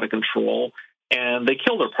really get out of control and they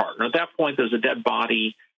kill their partner. At that point, there's a dead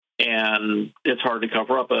body, and it's hard to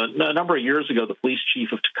cover up. A number of years ago, the police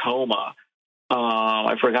chief of Tacoma,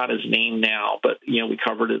 I forgot his name now, but we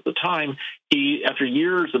covered it at the time. He, after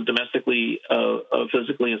years of domestically,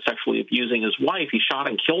 physically and sexually abusing his wife, he shot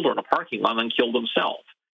and killed her in a parking lot and then killed himself.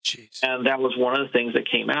 Jeez. And that was one of the things that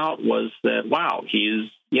came out was that, wow, he'd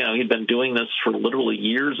been doing this for literally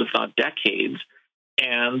years, if not decades,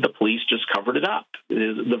 and the police just covered it up.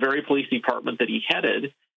 The very police department that he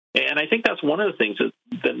headed. And I think that's one of the things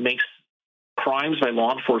that makes crimes by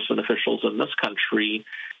law enforcement officials in this country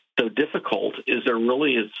so difficult is there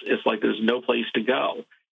really is it's like there's no place to go.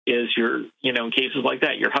 Is in cases like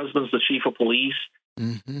that, your husband's the chief of police,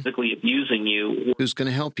 physically abusing you. Who's going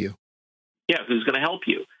to help you? Yeah, who's going to help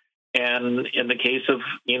you? And in the case of,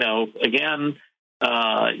 again,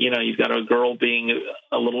 you've got a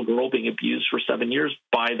little girl being abused for 7 years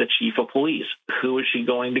by the chief of police. Who is she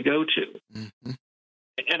going to go to? Mm-hmm.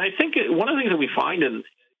 And I think one of the things that we find in,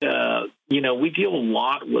 we deal a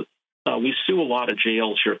lot with, we sue a lot of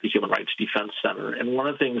jails here at the Human Rights Defense Center. And one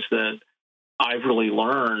of the things that I've really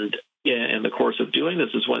learned in the course of doing this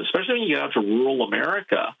is especially when you get out to rural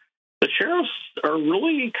America, the sheriffs are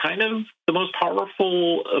really kind of the most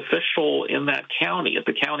powerful official in that county at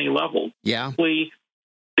the county level. Yeah.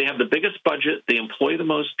 They have the biggest budget. They employ the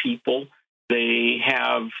most people. They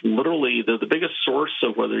have literally the biggest source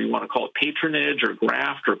of whether you want to call it patronage or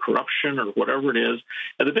graft or corruption or whatever it is.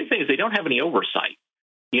 And the big thing is they don't have any oversight.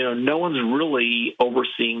 No one's really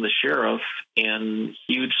overseeing the sheriff in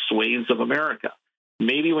huge swathes of America.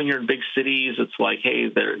 Maybe when you're in big cities, it's like, hey,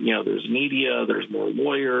 there's media, there's more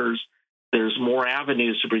lawyers, there's more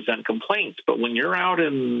avenues to present complaints. But when you're out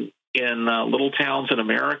in little towns in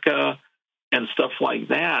America and stuff like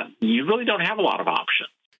that, you really don't have a lot of options.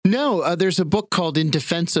 No, there's a book called In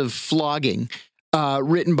Defense of Flogging,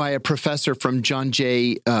 written by a professor from John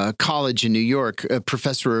Jay College in New York, a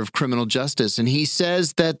professor of criminal justice. And he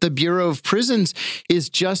says that the Bureau of Prisons is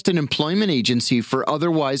just an employment agency for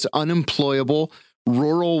otherwise unemployable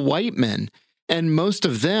rural white men. And most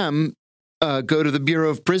of them go to the Bureau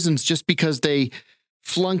of Prisons just because they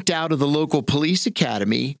flunked out of the local police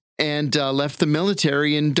academy and left the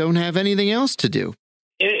military and don't have anything else to do.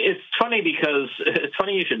 It's funny because it's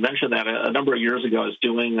funny you should mention that. A number of years ago, I was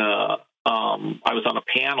doing I was on a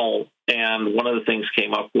panel, and one of the things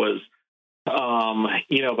came up was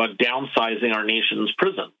about downsizing our nation's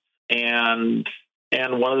prisons. And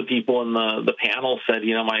one of the people in the panel said,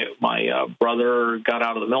 my brother got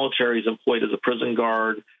out of the military. He's employed as a prison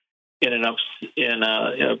guard in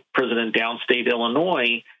a prison in downstate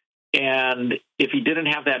Illinois. And if he didn't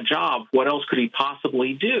have that job, what else could he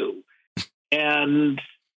possibly do? And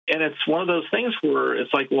it's one of those things where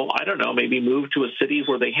it's like, well, I don't know, maybe move to a city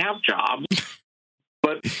where they have jobs,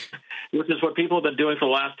 but which is what people have been doing for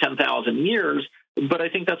the last 10,000 years. But I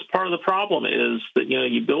think that's part of the problem is that,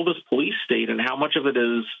 you build this police state, and how much of it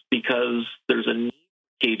is because there's a need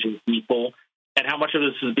for caging people, and how much of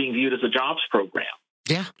this is being viewed as a jobs program.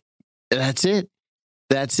 Yeah, that's it.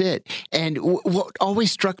 That's it. And what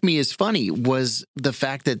always struck me as funny was the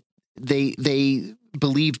fact that they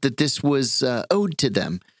believed that this was owed to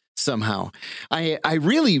them somehow. I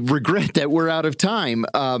really regret that we're out of time.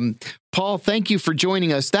 Paul, thank you for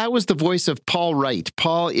joining us. That was the voice of Paul Wright.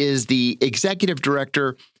 Paul is the executive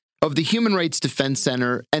director of the Human Rights Defense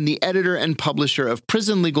Center and the editor and publisher of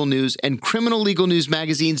Prison Legal News and Criminal Legal News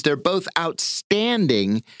magazines. They're both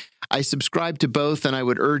outstanding. I subscribe to both, and I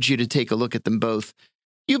would urge you to take a look at them both.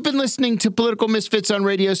 You've been listening to Political Misfits on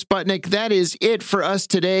Radio Sputnik. That is it for us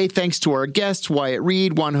today. Thanks to our guests, Wyatt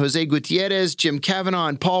Reed, Juan Jose Gutierrez, Jim Kavanagh,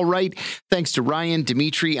 and Paul Wright. Thanks to Ryan,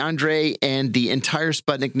 Dimitri, Andre, and the entire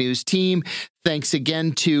Sputnik News team. Thanks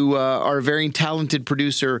again to our very talented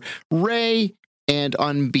producer, Ray. And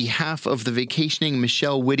on behalf of the vacationing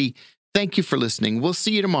Michelle Whitty, thank you for listening. We'll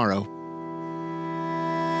see you tomorrow.